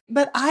it.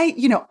 But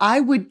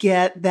I would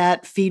get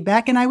that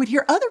feedback, and I would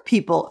hear other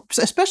people,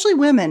 especially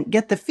women,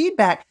 get the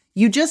feedback.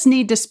 You just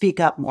need to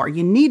speak up more.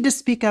 You need to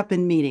speak up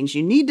in meetings.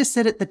 You need to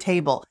sit at the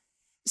table.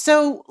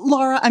 So,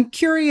 Laura, I'm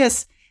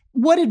curious,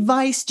 what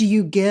advice do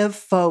you give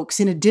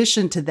folks in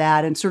addition to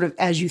that? And sort of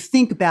as you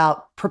think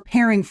about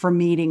preparing for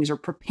meetings or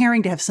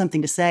preparing to have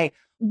something to say,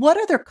 what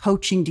other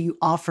coaching do you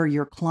offer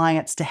your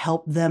clients to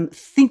help them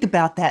think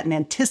about that and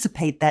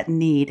anticipate that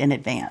need in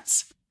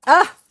advance?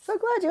 So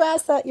glad you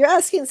asked that. You're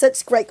asking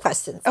such great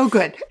questions. Oh,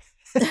 good.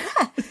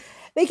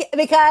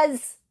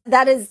 Because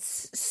that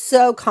is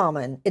so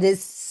common. It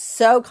is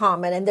so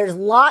common. And there's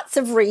lots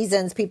of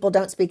reasons people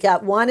don't speak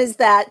up. One is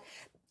that,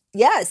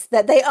 yes,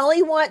 that they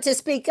only want to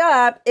speak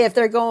up if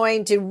they're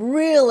going to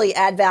really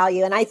add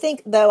value. And I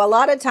think, though, a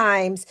lot of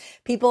times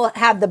people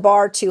have the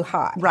bar too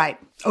high. Right.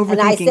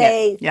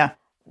 Overthinking it. Yeah.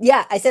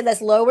 Yeah, I said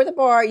let's lower the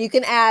bar. You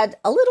can add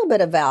a little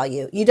bit of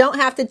value. You don't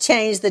have to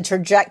change the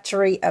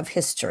trajectory of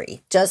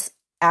history. Just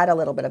add a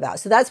little bit of value.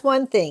 So that's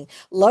one thing.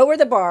 Lower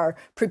the bar,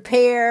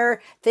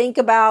 prepare, think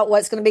about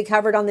what's going to be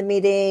covered on the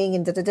meeting,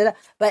 and da-da-da-da.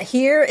 But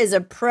here is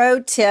a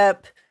pro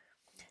tip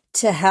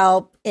to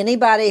help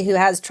anybody who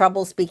has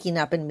trouble speaking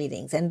up in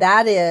meetings. And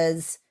that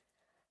is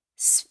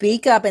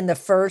speak up in the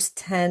first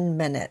 10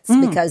 minutes,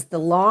 because the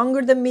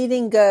longer the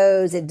meeting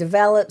goes, it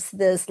develops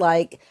this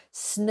like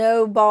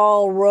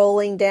snowball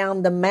rolling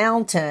down the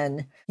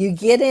mountain. You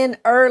get in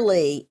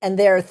early, and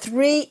there are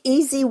 3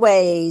 easy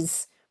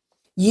ways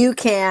you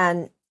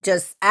can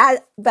just add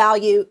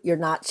value. You're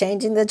not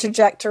changing the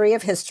trajectory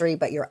of history,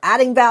 but you're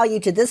adding value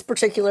to this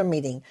particular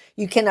meeting.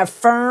 You can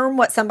affirm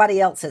what somebody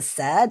else has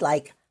said,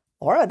 like,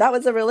 Laura, that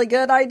was a really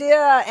good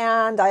idea.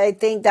 And I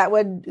think that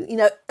would,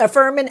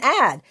 affirm and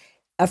add.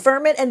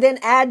 Affirm it and then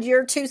add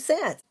your 2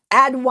 cents.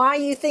 Add why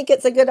you think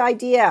it's a good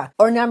idea.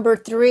 Or number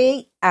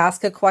 3,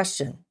 ask a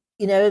question.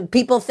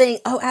 People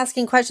think,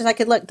 asking questions, I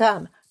could look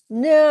dumb.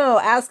 No,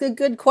 ask a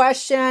good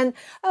question.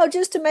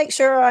 Just to make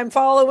sure I'm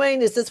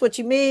following. Is this what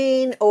you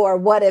mean? Or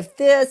what if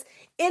this?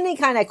 Any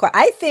kind of question.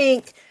 I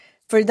think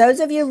for those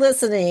of you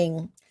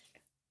listening,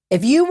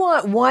 if you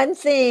want one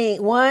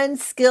thing, one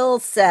skill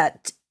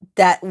set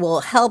that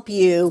will help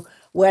you,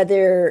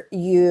 whether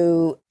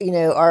you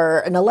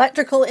are an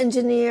electrical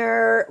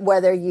engineer,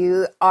 whether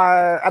you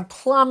are a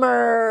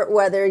plumber,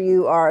 whether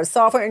you are a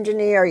software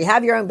engineer, you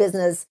have your own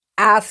business,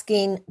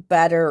 asking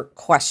better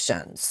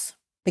questions.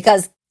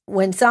 Because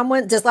when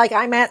someone, just like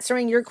I'm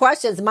answering your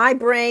questions, my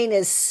brain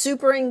is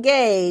super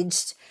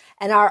engaged,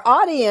 and our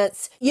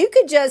audience, you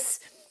could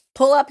just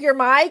pull up your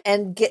mic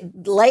and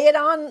lay it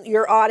on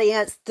your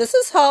audience. This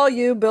is how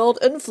you build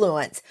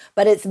influence.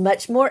 But it's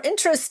much more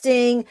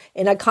interesting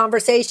in a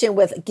conversation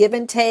with give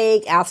and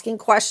take, asking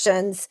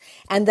questions.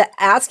 And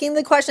asking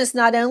the questions,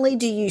 not only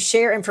do you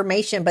share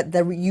information, but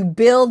you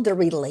build the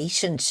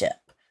relationship.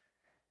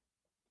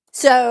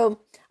 So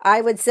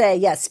I would say,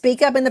 yes,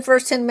 speak up in the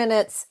first 10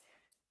 minutes,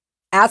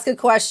 ask a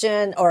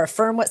question or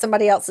affirm what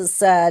somebody else has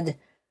said.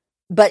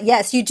 But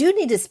yes, you do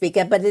need to speak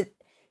up, but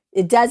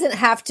it doesn't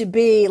have to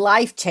be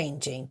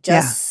life-changing.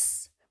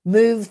 Just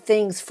move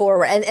things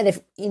forward. And if,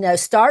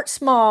 start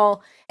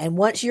small. And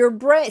once your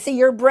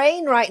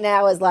brain right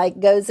now is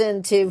goes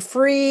into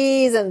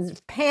freeze and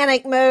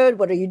panic mode.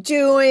 What are you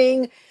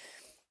doing?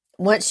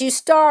 Once you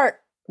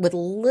start with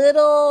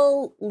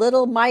little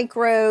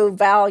micro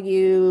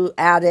value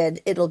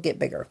added, it'll get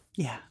bigger.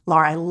 Yeah.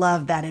 Laura, I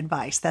love that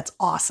advice. That's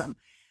awesome.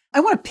 I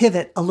want to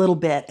pivot a little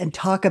bit and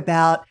talk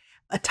about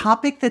a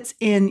topic that's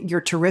in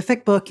your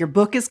terrific book. Your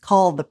book is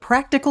called The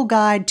Practical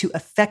Guide to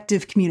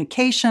Effective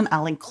Communication.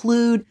 I'll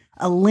include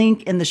a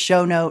link in the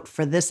show note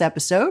for this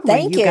episode where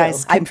you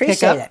guys can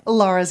pick up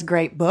Laura's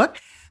great book.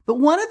 But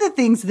one of the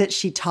things that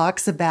she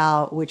talks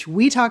about, which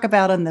we talk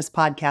about on this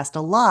podcast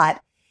a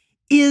lot,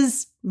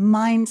 is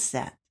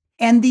mindset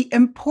and the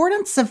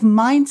importance of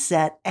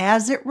mindset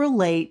as it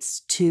relates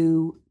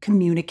to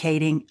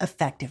communicating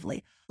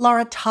effectively.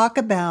 Laura, talk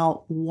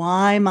about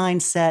why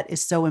mindset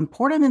is so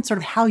important and sort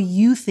of how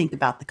you think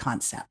about the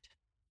concept.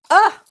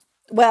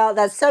 Well,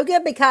 that's so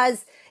good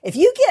because if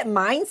you get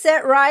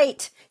mindset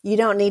right, you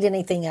don't need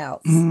anything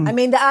else.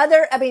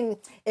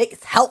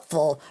 It's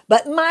helpful,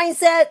 but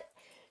mindset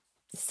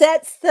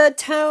sets the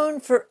tone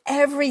for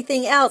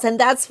everything else. And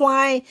that's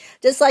why,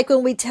 just like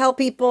when we tell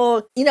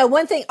people,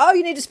 one thing,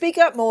 you need to speak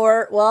up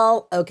more.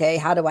 Well, okay,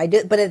 how do I do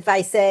it? But if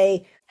I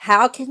say,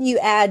 how can you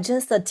add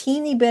just a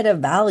teeny bit of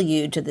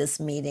value to this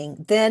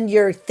meeting? Then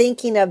you're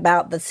thinking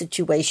about the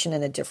situation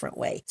in a different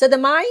way. So the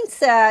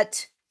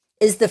mindset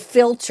is the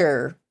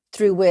filter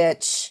through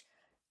which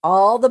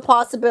all the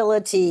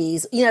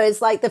possibilities,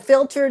 it's like the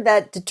filter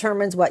that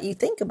determines what you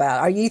think about.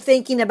 Are you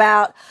thinking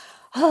about,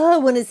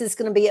 when is this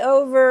going to be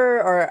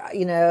over? Or,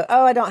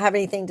 I don't have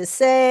anything to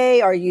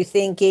say. Are you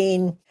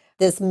thinking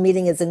this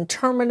meeting is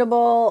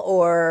interminable?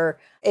 Or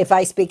if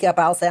I speak up,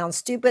 I'll sound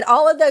stupid.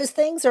 All of those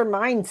things are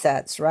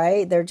mindsets,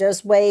 right? They're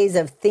just ways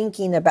of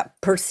thinking about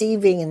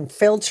perceiving and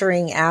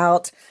filtering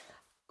out,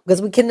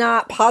 because we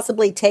cannot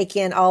possibly take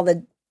in all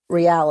the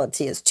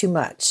reality. Is too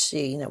much.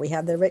 We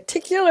have the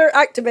reticular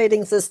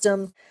activating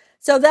system.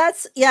 So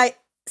that's,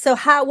 So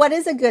what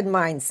is a good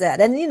mindset?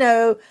 And,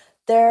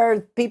 there are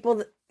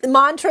people,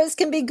 mantras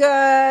can be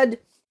good,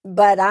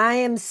 but I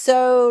am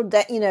so,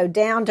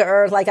 down to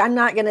earth. I'm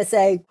not going to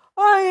say,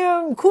 I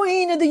am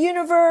queen of the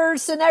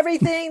universe and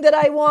everything that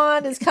I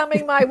want is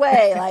coming my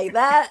way. Like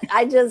that,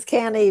 I just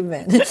can't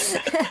even.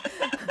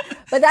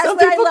 But that's some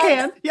what people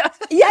I love. can.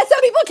 Yeah,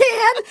 some people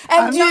can.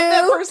 And I'm not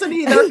that person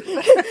either.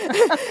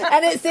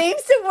 And it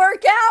seems to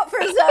work out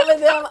for some of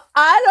them.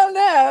 I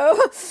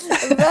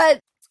don't know.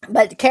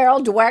 But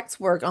Carol Dweck's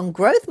work on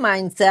growth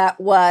mindset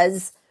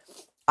was,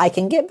 I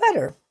can get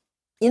better.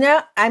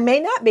 I may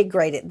not be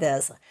great at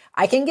this.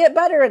 I can get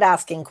better at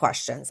asking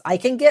questions. I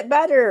can get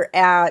better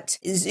at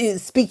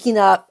speaking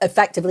up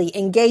effectively,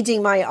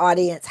 engaging my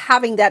audience,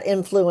 having that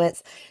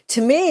influence.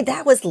 To me,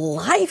 that was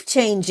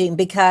life-changing,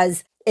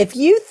 because if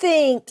you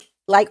think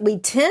like we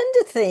tend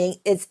to think,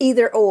 it's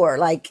either or,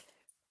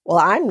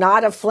 I'm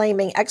not a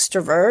flaming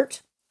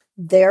extrovert,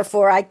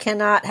 therefore I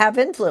cannot have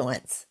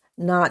influence.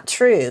 Not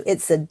true.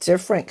 It's a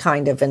different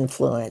kind of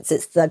influence.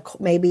 It's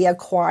maybe a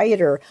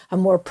quieter, a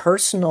more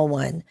personal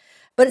one.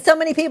 But so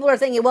many people are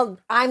thinking, well,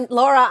 I'm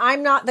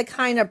not the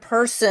kind of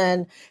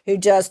person who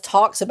just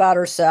talks about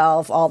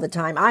herself all the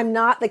time. I'm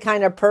not the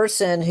kind of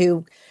person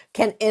who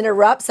can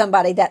interrupt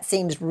somebody that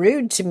seems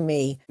rude to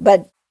me.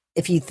 But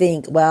if you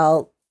think,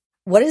 well,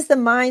 what is the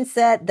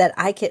mindset that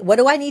what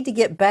do I need to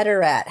get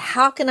better at?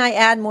 How can I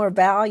add more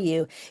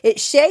value? It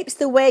shapes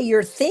the way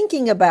you're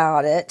thinking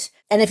about it.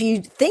 And if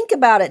you think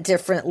about it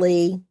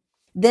differently,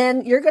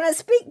 then you're going to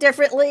speak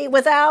differently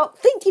without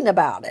thinking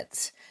about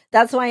it.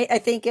 That's why I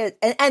think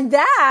and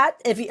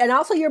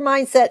also your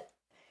mindset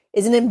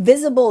is an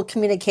invisible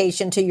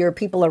communication to your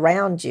people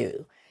around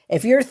you.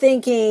 If you're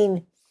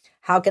thinking,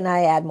 how can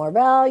I add more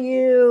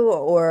value?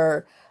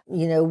 Or,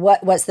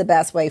 what's the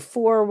best way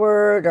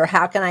forward? Or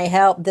how can I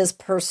help this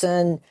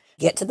person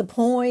get to the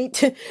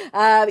point?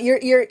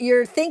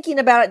 You're thinking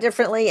about it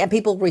differently, and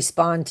people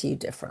respond to you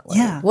differently.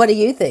 Yeah. What do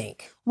you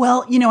think?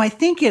 Well, I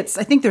think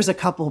there's a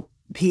couple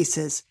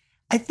pieces.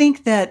 I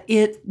think that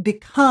it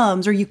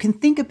becomes, or you can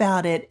think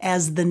about it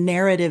as the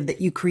narrative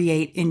that you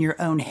create in your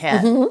own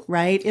head,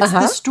 right? It's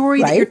the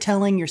story that you're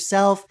telling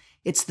yourself.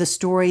 It's the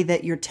story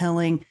that you're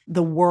telling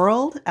the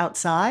world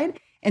outside.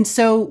 And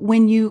so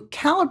when you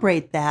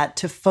calibrate that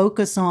to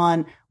focus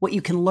on what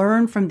you can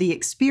learn from the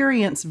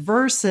experience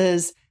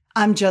versus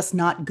I'm just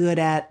not good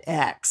at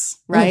X,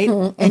 right?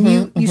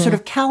 And you sort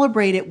of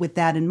calibrate it with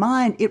that in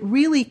mind, it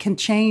really can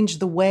change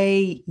the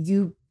way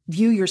you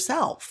view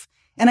yourself.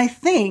 And I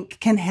think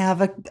can have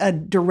a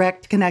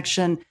direct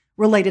connection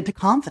related to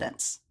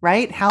confidence,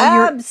 right?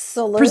 How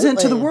you present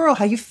to the world,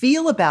 how you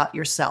feel about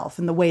yourself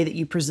and the way that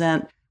you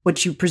present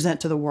what you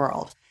present to the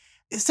world.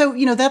 So,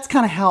 that's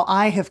kind of how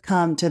I have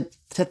come to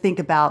think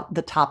about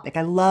the topic.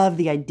 I love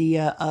the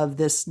idea of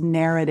this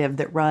narrative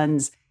that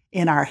runs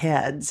in our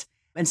heads.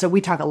 And so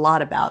we talk a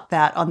lot about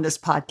that on this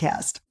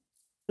podcast.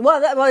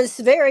 Well, that was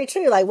very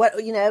true. Like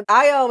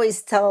I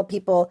always tell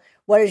people,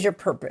 what is your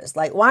purpose?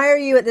 Like, why are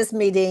you at this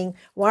meeting?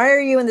 Why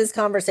are you in this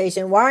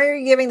conversation? Why are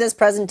you giving this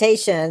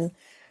presentation?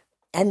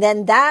 And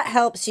then that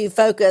helps you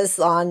focus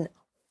on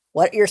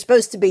what you're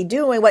supposed to be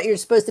doing, what you're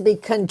supposed to be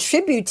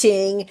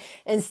contributing,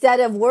 instead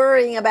of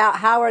worrying about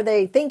what are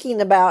they thinking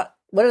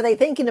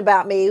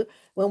about me,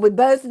 when we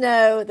both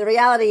know the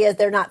reality is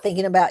they're not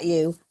thinking about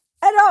you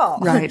at all.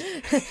 Right.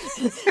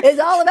 It's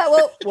all about,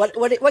 well,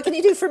 what can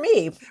you do for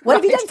me? What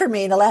have you done for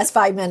me in the last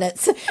 5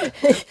 minutes?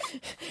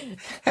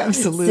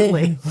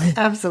 Absolutely.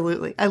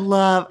 Absolutely. I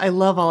love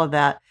all of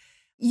that.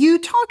 You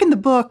talk in the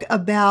book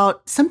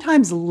about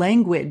sometimes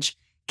language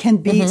can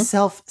be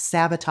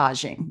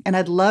self-sabotaging. And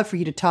I'd love for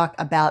you to talk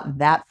about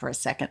that for a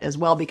second as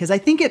well, because I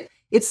think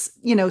it's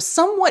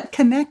somewhat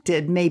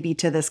connected maybe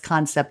to this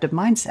concept of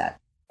mindset.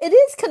 It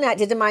is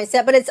connected to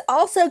mindset, but it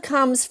also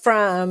comes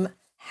from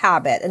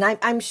habit. And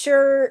I'm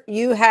sure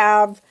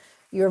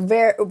you're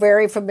very,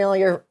 very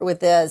familiar with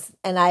this.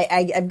 And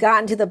I've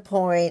gotten to the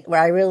point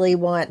where I really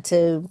want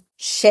to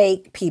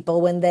shake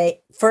people when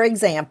they, for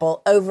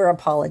example, over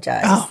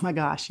apologize. Oh my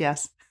gosh,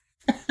 yes.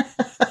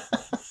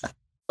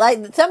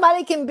 Like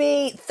somebody can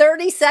be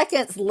 30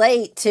 seconds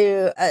late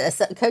to a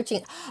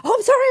coaching. Oh,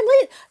 I'm sorry, I'm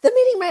late. The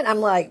meeting ran.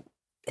 I'm like,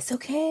 it's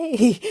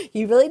okay.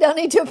 You really don't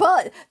need to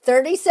apologize.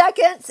 30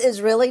 seconds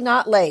is really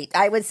not late.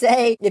 I would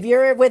say if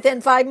you're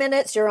within 5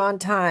 minutes, you're on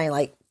time.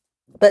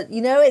 But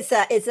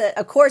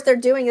of course they're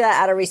doing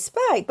that out of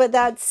respect, but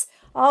that's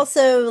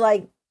also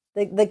like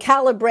the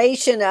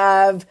calibration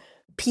of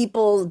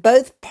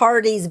both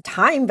parties'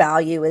 time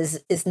value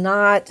is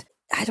not,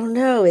 I don't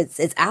know, it's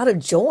out of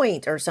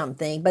joint or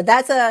something, but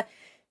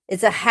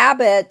it's a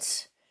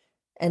habit.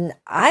 And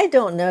I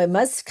don't know, it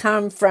must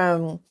come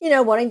from,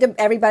 wanting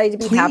everybody to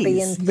be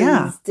happy and pleased.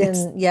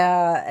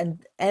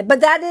 But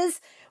that is,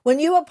 when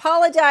you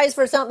apologize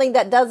for something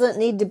that doesn't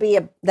need to be,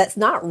 that's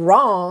not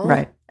wrong.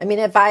 Right. I mean,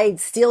 if I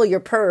steal your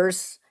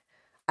purse,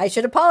 I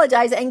should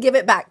apologize and give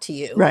it back to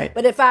you. Right.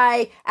 But if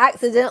I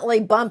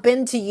accidentally bump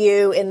into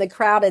you in the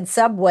crowded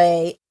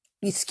subway,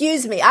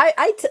 excuse me.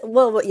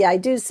 I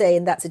do say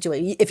in that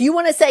situation, if you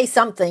want to say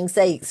something,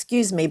 say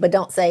excuse me, but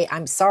don't say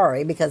I'm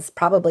sorry, because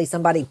probably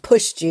somebody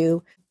pushed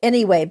you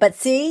anyway. But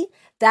see,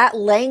 that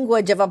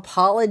language of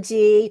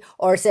apology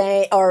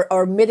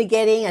or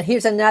mitigating. And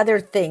here's another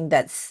thing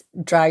that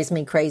drives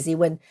me crazy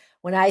when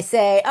I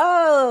say,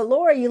 "Oh,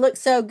 Laura, you look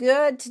so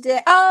good today."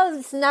 "Oh,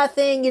 it's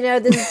nothing.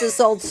 This is this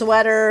old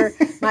sweater.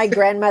 My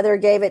grandmother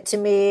gave it to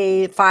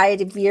me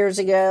 5 years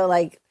ago."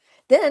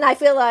 Then I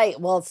feel like,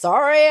 well,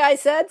 sorry, I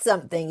said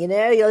something,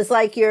 it's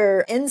like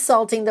you're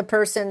insulting the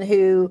person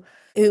who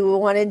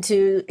wanted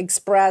to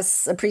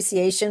express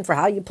appreciation for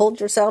how you pulled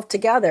yourself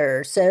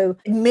together. So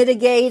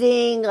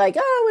mitigating, like,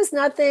 oh, it was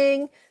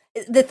nothing.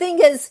 The thing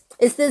is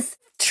this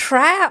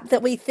trap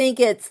that we think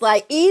it's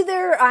like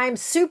either I'm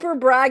super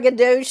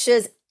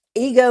braggadocious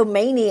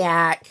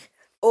egomaniac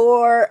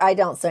or I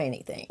don't say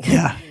anything.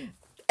 Yeah.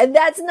 And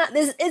that's not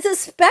this. It's a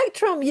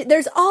spectrum.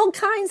 There's all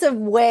kinds of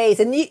ways,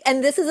 and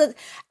this is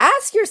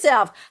ask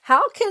yourself,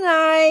 how can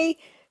I,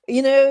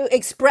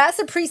 express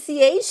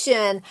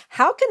appreciation?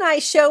 How can I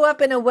show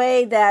up in a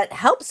way that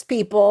helps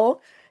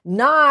people?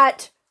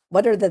 Not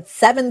what are the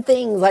 7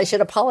 things I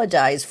should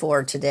apologize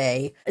for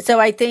today? So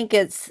I think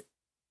it's,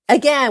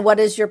 again, what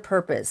is your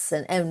purpose,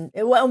 and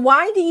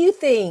why do you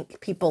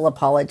think people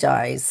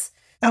apologize?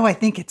 Oh, I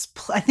think it's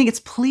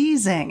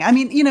pleasing. I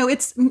mean,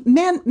 it's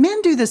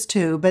men do this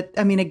too, but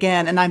I mean,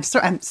 again, and I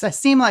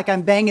seem like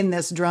I'm banging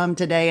this drum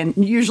today, and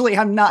usually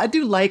I'm not. I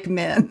do like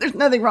men. There's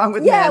nothing wrong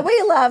with men. Yeah,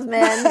 we love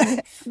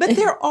men. But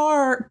there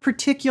are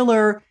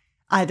particular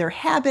either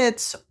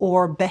habits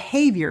or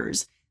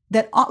behaviors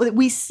that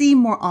we see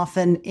more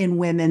often in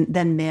women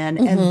than men,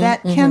 and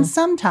that can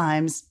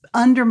sometimes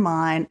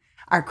undermine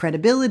our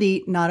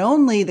credibility, not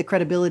only the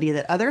credibility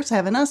that others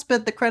have in us,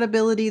 but the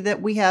credibility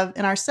that we have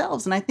in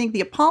ourselves. And I think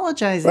the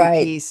apologizing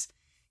piece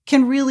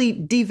can really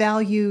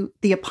devalue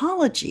the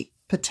apology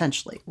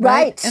potentially.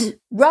 Right. And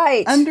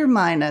right.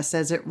 undermine us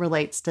as it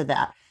relates to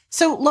that.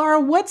 So, Laura,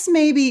 what's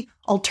maybe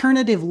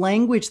alternative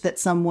language that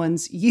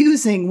someone's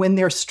using when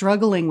they're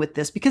struggling with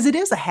this? Because it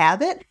is a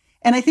habit.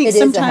 And I think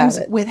sometimes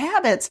with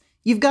habits,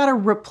 you've got to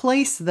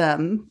replace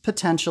them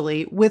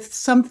potentially with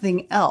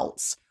something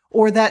else.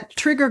 Or that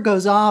trigger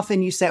goes off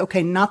and you say,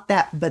 okay, not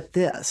that, but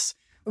this.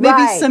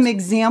 Maybe some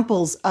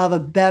examples of a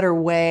better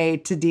way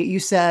to do.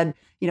 You said,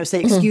 say,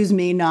 excuse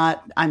me,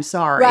 not I'm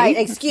sorry. Right.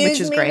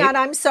 Excuse me, great. Not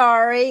I'm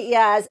sorry.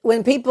 Yes.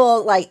 When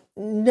people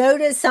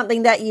notice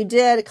something that you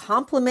did,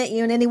 compliment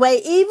you in any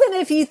way, even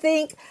if you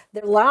think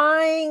they're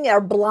lying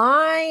or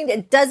blind,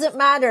 it doesn't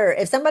matter.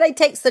 If somebody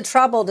takes the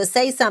trouble to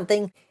say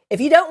something,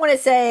 if you don't want to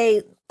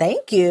say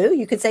thank you,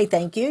 you could say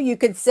thank you. You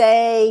could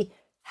say,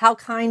 how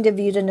kind of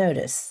you to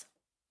notice.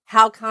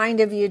 How kind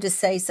of you to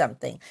say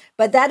something.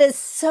 But that is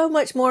so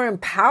much more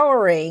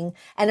empowering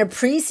and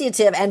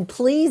appreciative and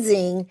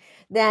pleasing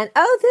than,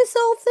 oh, this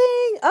whole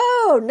thing.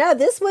 Oh, no,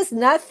 this was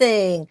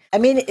nothing. I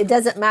mean, it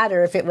doesn't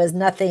matter if it was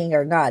nothing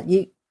or not.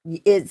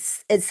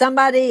 It's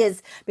somebody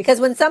is because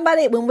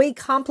when we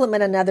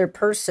compliment another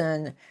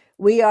person,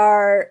 we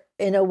are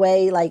in a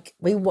way like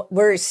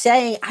we're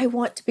saying, I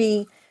want to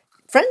be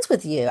friends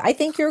with you. I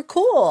think you're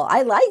cool.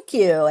 I like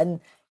you.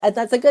 And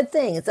that's a good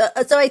thing.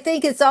 So I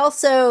think it's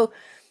also,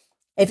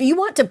 if you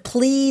want to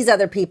please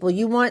other people,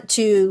 you want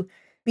to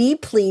be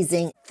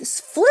pleasing,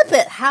 just flip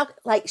it.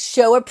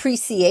 Show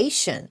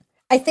appreciation.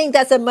 I think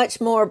that's a much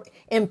more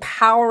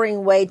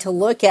empowering way to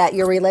look at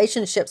your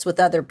relationships with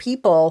other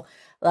people.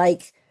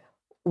 Like,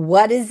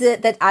 what is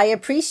it that I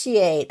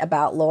appreciate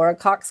about Laura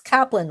Cox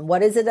Kaplan?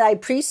 What is it that I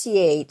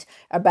appreciate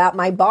about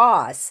my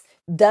boss?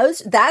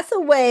 That's a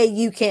way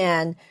you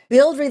can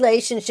build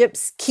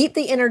relationships, keep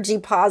the energy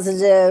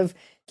positive.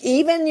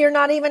 Even you're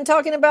not even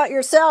talking about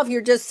yourself.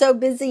 You're just so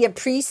busy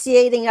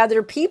appreciating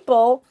other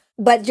people,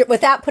 but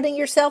without putting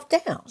yourself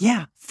down.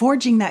 Yeah.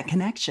 Forging that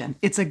connection.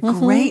 It's a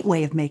great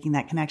way of making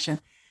that connection.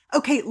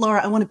 Okay,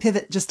 Laura, I want to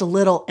pivot just a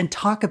little and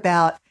talk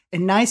about a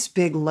nice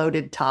big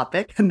loaded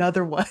topic.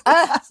 Another one.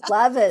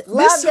 Love it.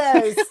 Love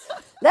those.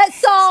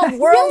 Let's solve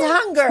world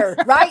hunger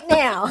right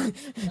now.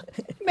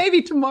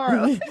 Maybe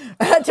tomorrow.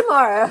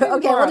 Tomorrow.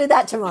 Okay, we'll do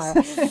that tomorrow.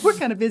 We're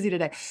kind of busy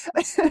today.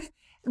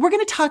 We're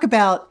going to talk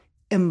about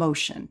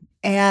emotion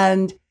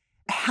and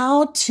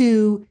how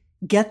to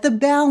get the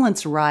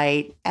balance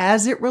right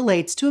as it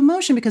relates to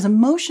emotion, because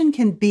emotion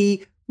can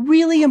be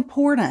really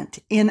important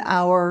in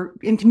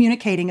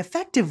communicating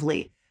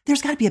effectively.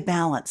 There's got to be a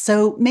balance.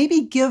 So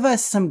maybe give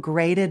us some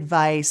great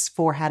advice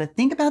for how to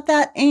think about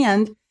that.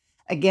 And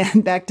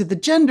again, back to the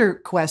gender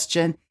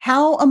question,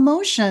 how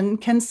emotion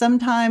can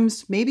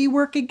sometimes maybe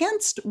work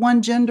against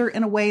one gender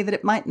in a way that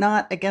it might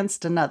not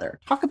against another.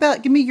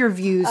 Give me your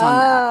views on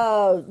that.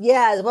 Oh,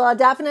 yeah. Well,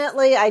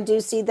 definitely. I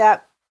do see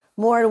that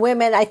more in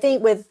women, I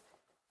think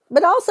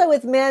but also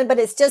with men, but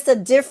it's just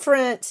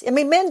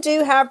men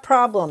do have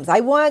problems. I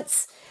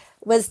once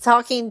was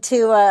talking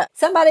to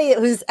somebody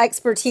whose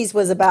expertise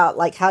was about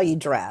like how you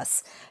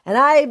dress. And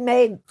I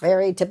made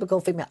very typical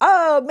female.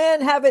 Oh,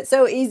 men have it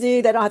so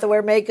easy. They don't have to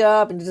wear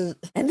makeup. And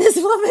this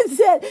woman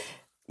said,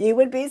 you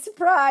would be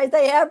surprised.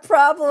 They have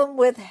problem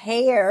with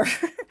hair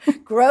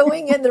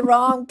growing in the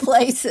wrong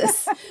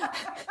places.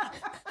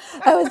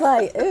 I was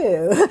like,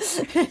 ooh.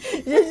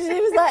 She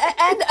was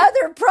like, and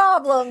other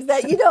problems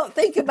that you don't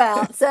think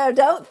about. So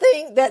don't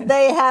think that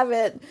they have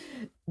it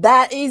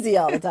that easy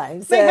all the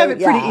time. So, they have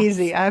it pretty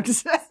easy, I have to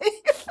say.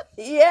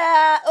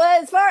 Yeah,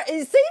 well,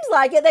 it seems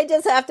like it. They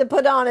just have to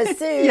put on a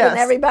suit and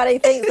everybody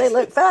thinks they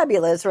look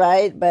fabulous,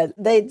 right? But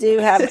they do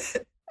have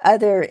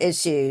other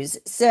issues.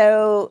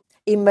 So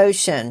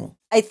emotion.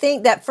 I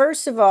think that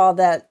first of all,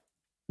 that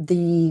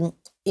the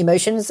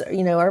emotions,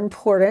 are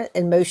important.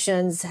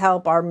 Emotions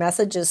help our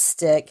messages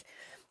stick.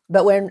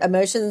 But when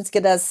emotions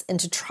get us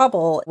into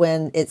trouble,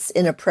 when it's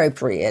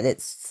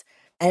inappropriate,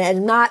 and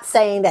I'm not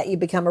saying that you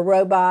become a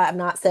robot. I'm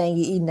not saying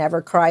you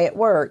never cry at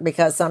work,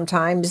 because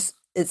sometimes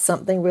it's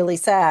something really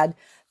sad.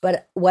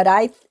 But what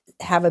I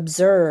have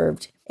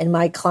observed in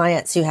my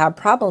clients who have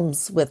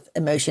problems with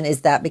emotion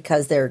is that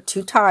because they're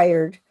too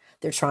tired,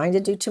 they're trying to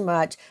do too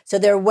much. So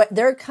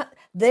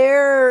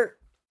their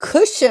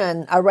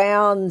cushion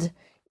around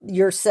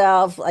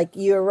yourself, like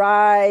you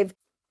arrive,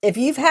 if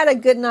you've had a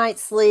good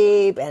night's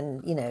sleep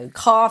and,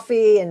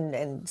 coffee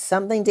and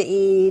something to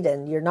eat,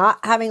 and you're not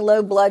having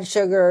low blood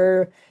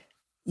sugar,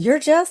 you're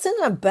just in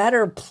a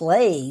better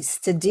place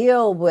to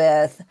deal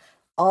with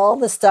all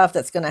the stuff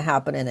that's going to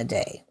happen in a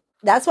day.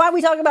 That's why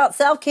we talk about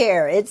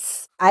self-care.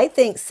 I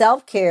think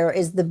self-care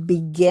is the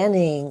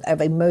beginning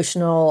of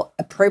emotional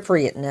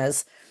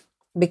appropriateness,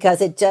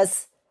 because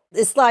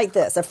it's like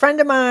this. A friend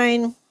of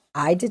mine,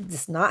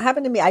 this not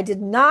happen to me. I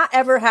did not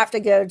ever have to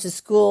go to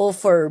school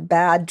for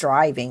bad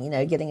driving,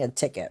 getting a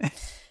ticket.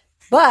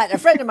 But a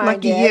friend of mine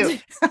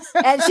did.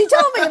 And she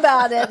told me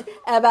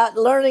about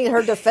learning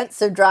her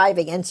defensive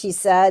driving. And she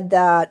said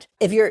that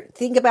if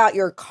think about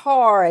your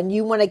car and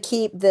you want to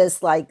keep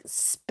this like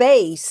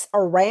space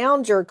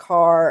around your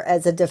car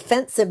as a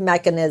defensive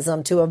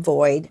mechanism to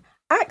avoid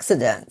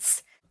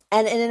accidents.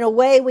 And in a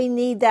way, we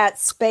need that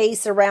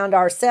space around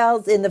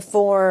ourselves in the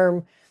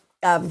form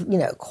of,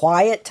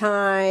 quiet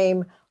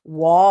time,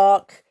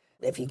 walk.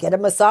 If you get a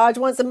massage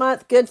once a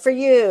month, good for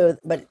you.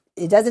 But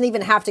it doesn't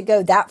even have to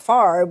go that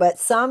far. But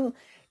some,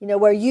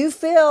 where you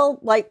feel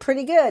like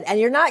pretty good. And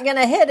you're not going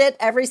to hit it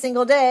every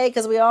single day,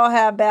 because we all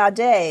have bad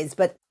days.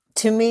 But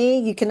to me,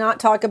 you cannot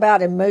talk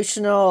about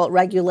emotional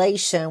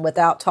regulation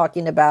without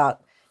talking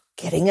about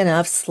getting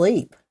enough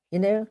sleep.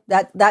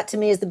 That to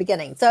me is the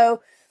beginning.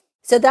 So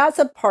that's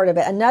a part of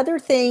it. Another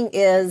thing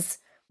is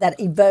that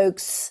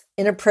evokes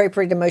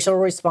inappropriate emotional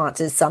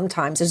responses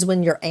sometimes is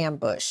when you're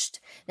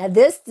ambushed. Now,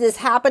 this is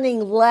happening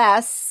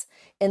less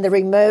in the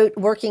remote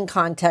working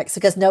context,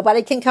 because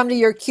nobody can come to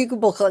your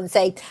cubicle and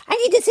say, I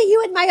need to see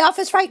you in my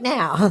office right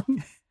now.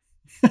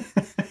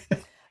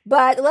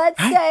 But let's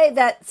say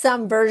that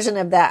some version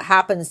of that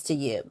happens to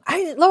you.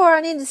 Laura,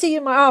 I need to see you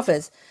in my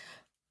office.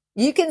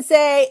 You can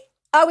say,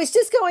 I was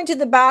just going to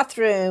the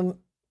bathroom.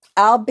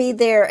 I'll be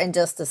there in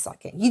just a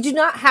second. You do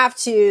not have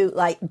to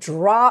like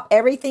drop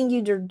everything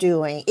you're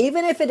doing.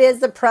 Even if it is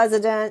the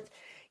president,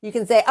 you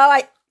can say,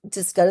 I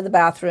just go to the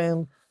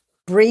bathroom,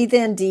 breathe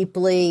in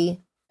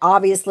deeply.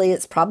 Obviously,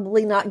 it's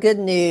probably not good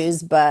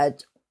news,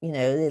 but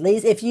at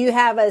least if you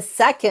have a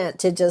second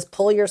to just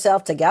pull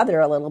yourself together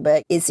a little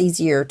bit, it's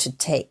easier to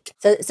take.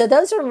 So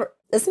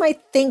that's my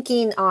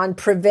thinking on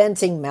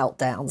preventing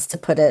meltdowns, to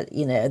put it,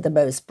 the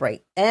most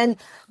bright.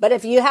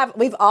 But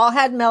we've all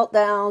had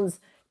meltdowns.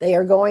 They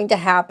are going to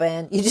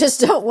happen. You just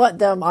don't want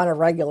them on a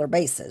regular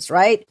basis,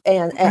 right?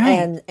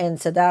 And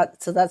so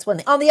that's one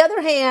thing. On the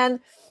other hand,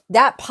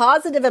 that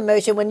positive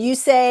emotion, when you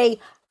say,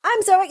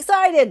 I'm so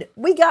excited,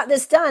 we got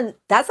this done,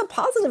 that's a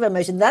positive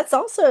emotion. That's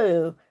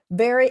also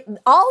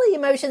all the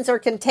emotions are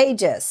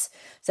contagious.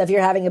 So if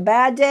you're having a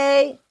bad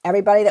day,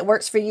 everybody that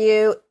works for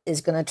you is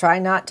going to try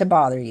not to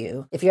bother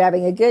you. If you're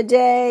having a good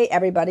day,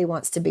 everybody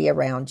wants to be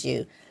around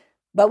you.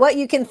 But what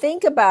you can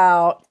think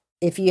about,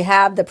 if you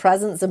have the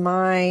presence of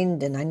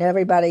mind, and I know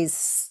everybody's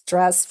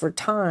stressed for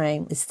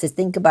time, is to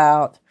think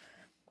about,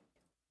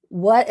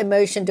 what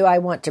emotion do I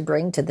want to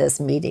bring to this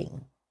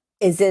meeting?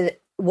 Is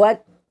it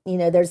what,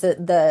 there's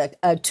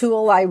a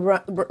tool I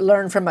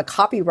learned from a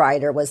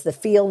copywriter was the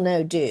feel,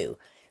 no, do.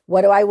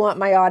 What do I want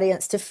my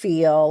audience to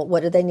feel?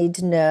 What do they need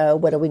to know?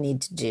 What do we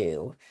need to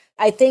do?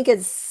 I think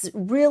it's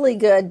really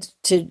good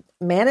to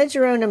manage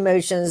your own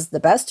emotions the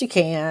best you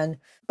can,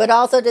 but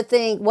also to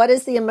think, what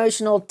is the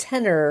emotional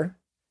tenor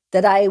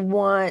that I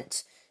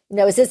want?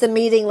 Is this a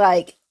meeting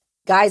like,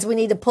 guys, we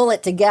need to pull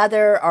it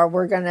together or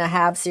we're going to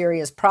have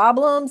serious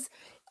problems?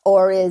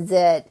 Or is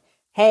it,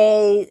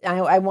 hey,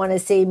 I want to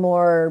see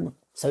more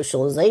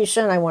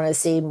socialization. I want to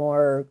see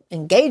more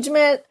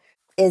engagement.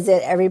 Is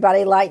it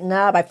everybody lighten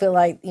up? I feel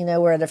like,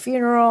 we're at a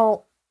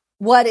funeral.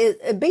 Be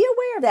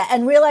aware of that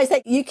and realize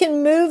that you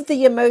can move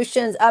the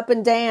emotions up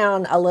and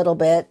down a little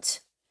bit.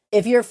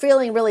 If you're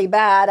feeling really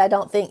bad, I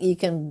don't think you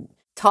can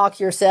talk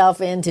yourself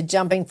into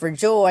jumping for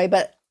joy.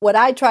 But what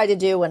I try to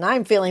do when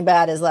I'm feeling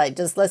bad is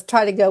let's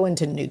try to go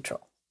into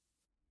neutral.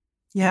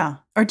 Yeah.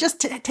 Or just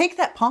take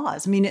that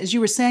pause. I mean, as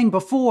you were saying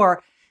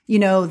before,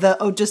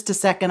 just a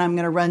second, I'm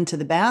going to run to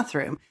the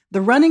bathroom.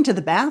 The running to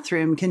the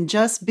bathroom can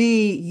just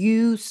be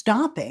you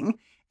stopping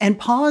and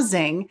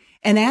pausing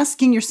and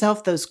asking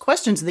yourself those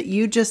questions that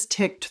you just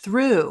ticked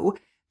through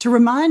to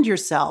remind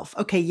yourself,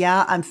 okay,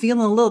 yeah, I'm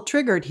feeling a little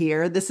triggered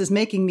here. This is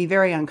making me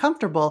very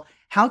uncomfortable.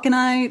 How can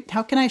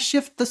I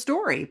shift the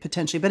story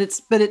potentially?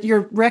 But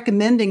you're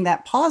recommending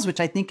that pause,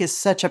 which I think is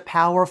such a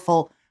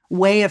powerful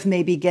way of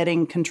maybe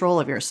getting control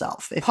of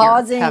yourself. If you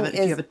have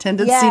a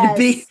tendency to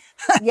be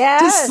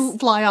just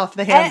fly off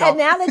the handle. And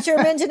now that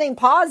you're mentioning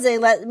pausing,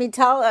 let me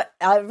tell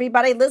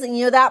everybody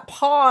listening, that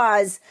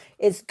pause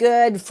is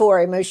good for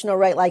emotional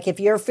rate. Like if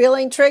you're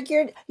feeling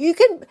triggered, you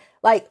can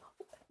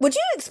would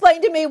you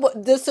explain to me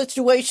what this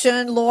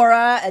situation,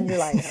 Laura? And you're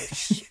like,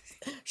 oh,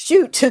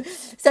 shoot.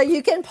 So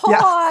you can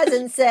pause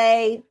and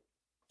say,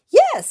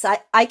 yes,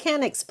 I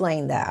can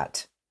explain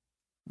that.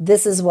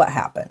 This is what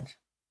happened.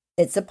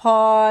 It's a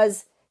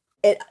pause.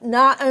 It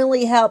not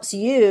only helps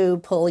you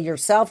pull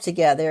yourself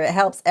together, it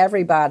helps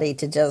everybody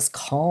to just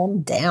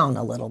calm down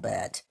a little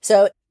bit.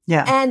 So,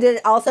 and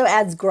it also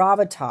adds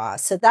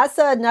gravitas. So that's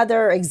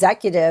another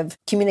executive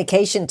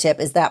communication tip,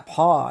 is that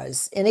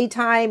pause.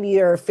 Anytime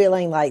you're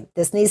feeling like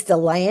this needs to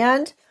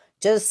land,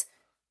 just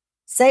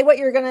say what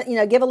you're going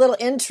to, give a little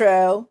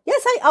intro.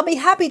 Yes, I'll be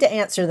happy to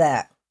answer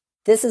that.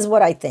 This is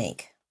what I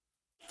think.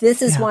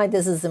 This is why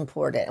this is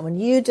important. And when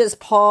you just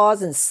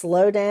pause and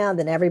slow down,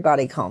 then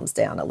everybody calms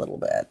down a little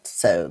bit.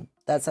 So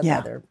that's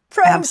another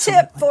pro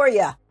tip for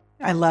you.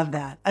 I love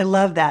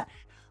that.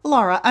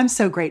 Laura, I'm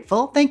so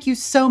grateful. Thank you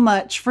so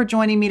much for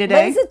joining me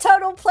today. It's a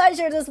total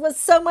pleasure. This was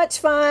so much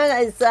fun.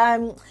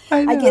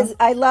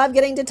 I love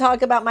getting to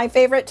talk about my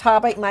favorite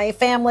topic. My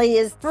family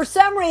is, for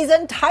some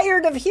reason,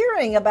 tired of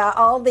hearing about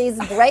all these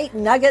great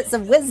nuggets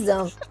of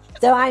wisdom.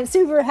 So I'm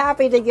super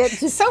happy to get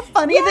to... So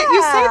funny that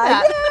you say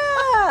that.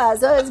 Yeah,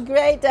 so it's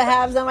great to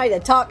have somebody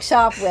to talk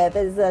shop with.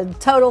 It's a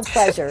total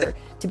pleasure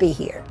to be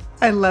here.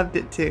 I loved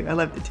it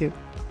too.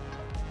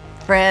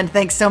 Friend,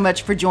 thanks so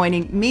much for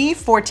joining me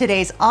for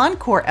today's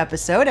encore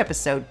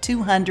episode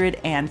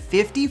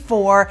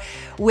 254,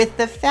 with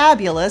the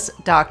fabulous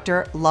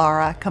Dr.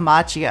 Laura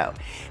Camaccio.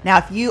 Now,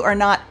 if you are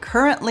not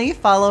currently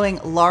following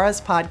Laura's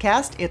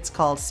podcast, it's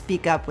called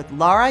Speak Up with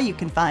Laura. You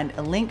can find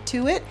a link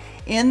to it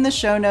in the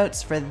show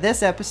notes for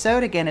this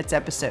episode. Again, it's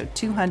episode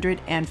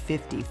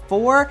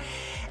 254.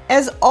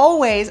 As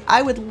always,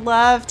 I would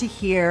love to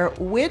hear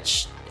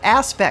which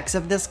aspects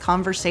of this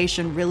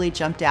conversation really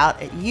jumped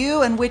out at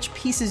you and which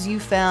pieces you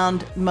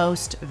found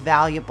most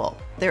valuable.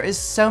 There is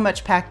so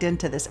much packed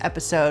into this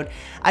episode.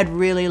 I'd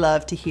really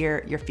love to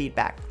hear your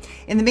feedback.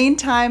 In the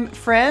meantime,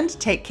 friend,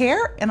 take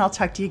care, and I'll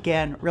talk to you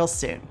again real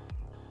soon.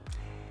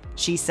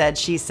 She Said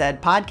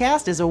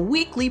podcast is a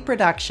weekly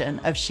production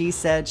of She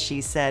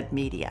Said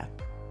Media.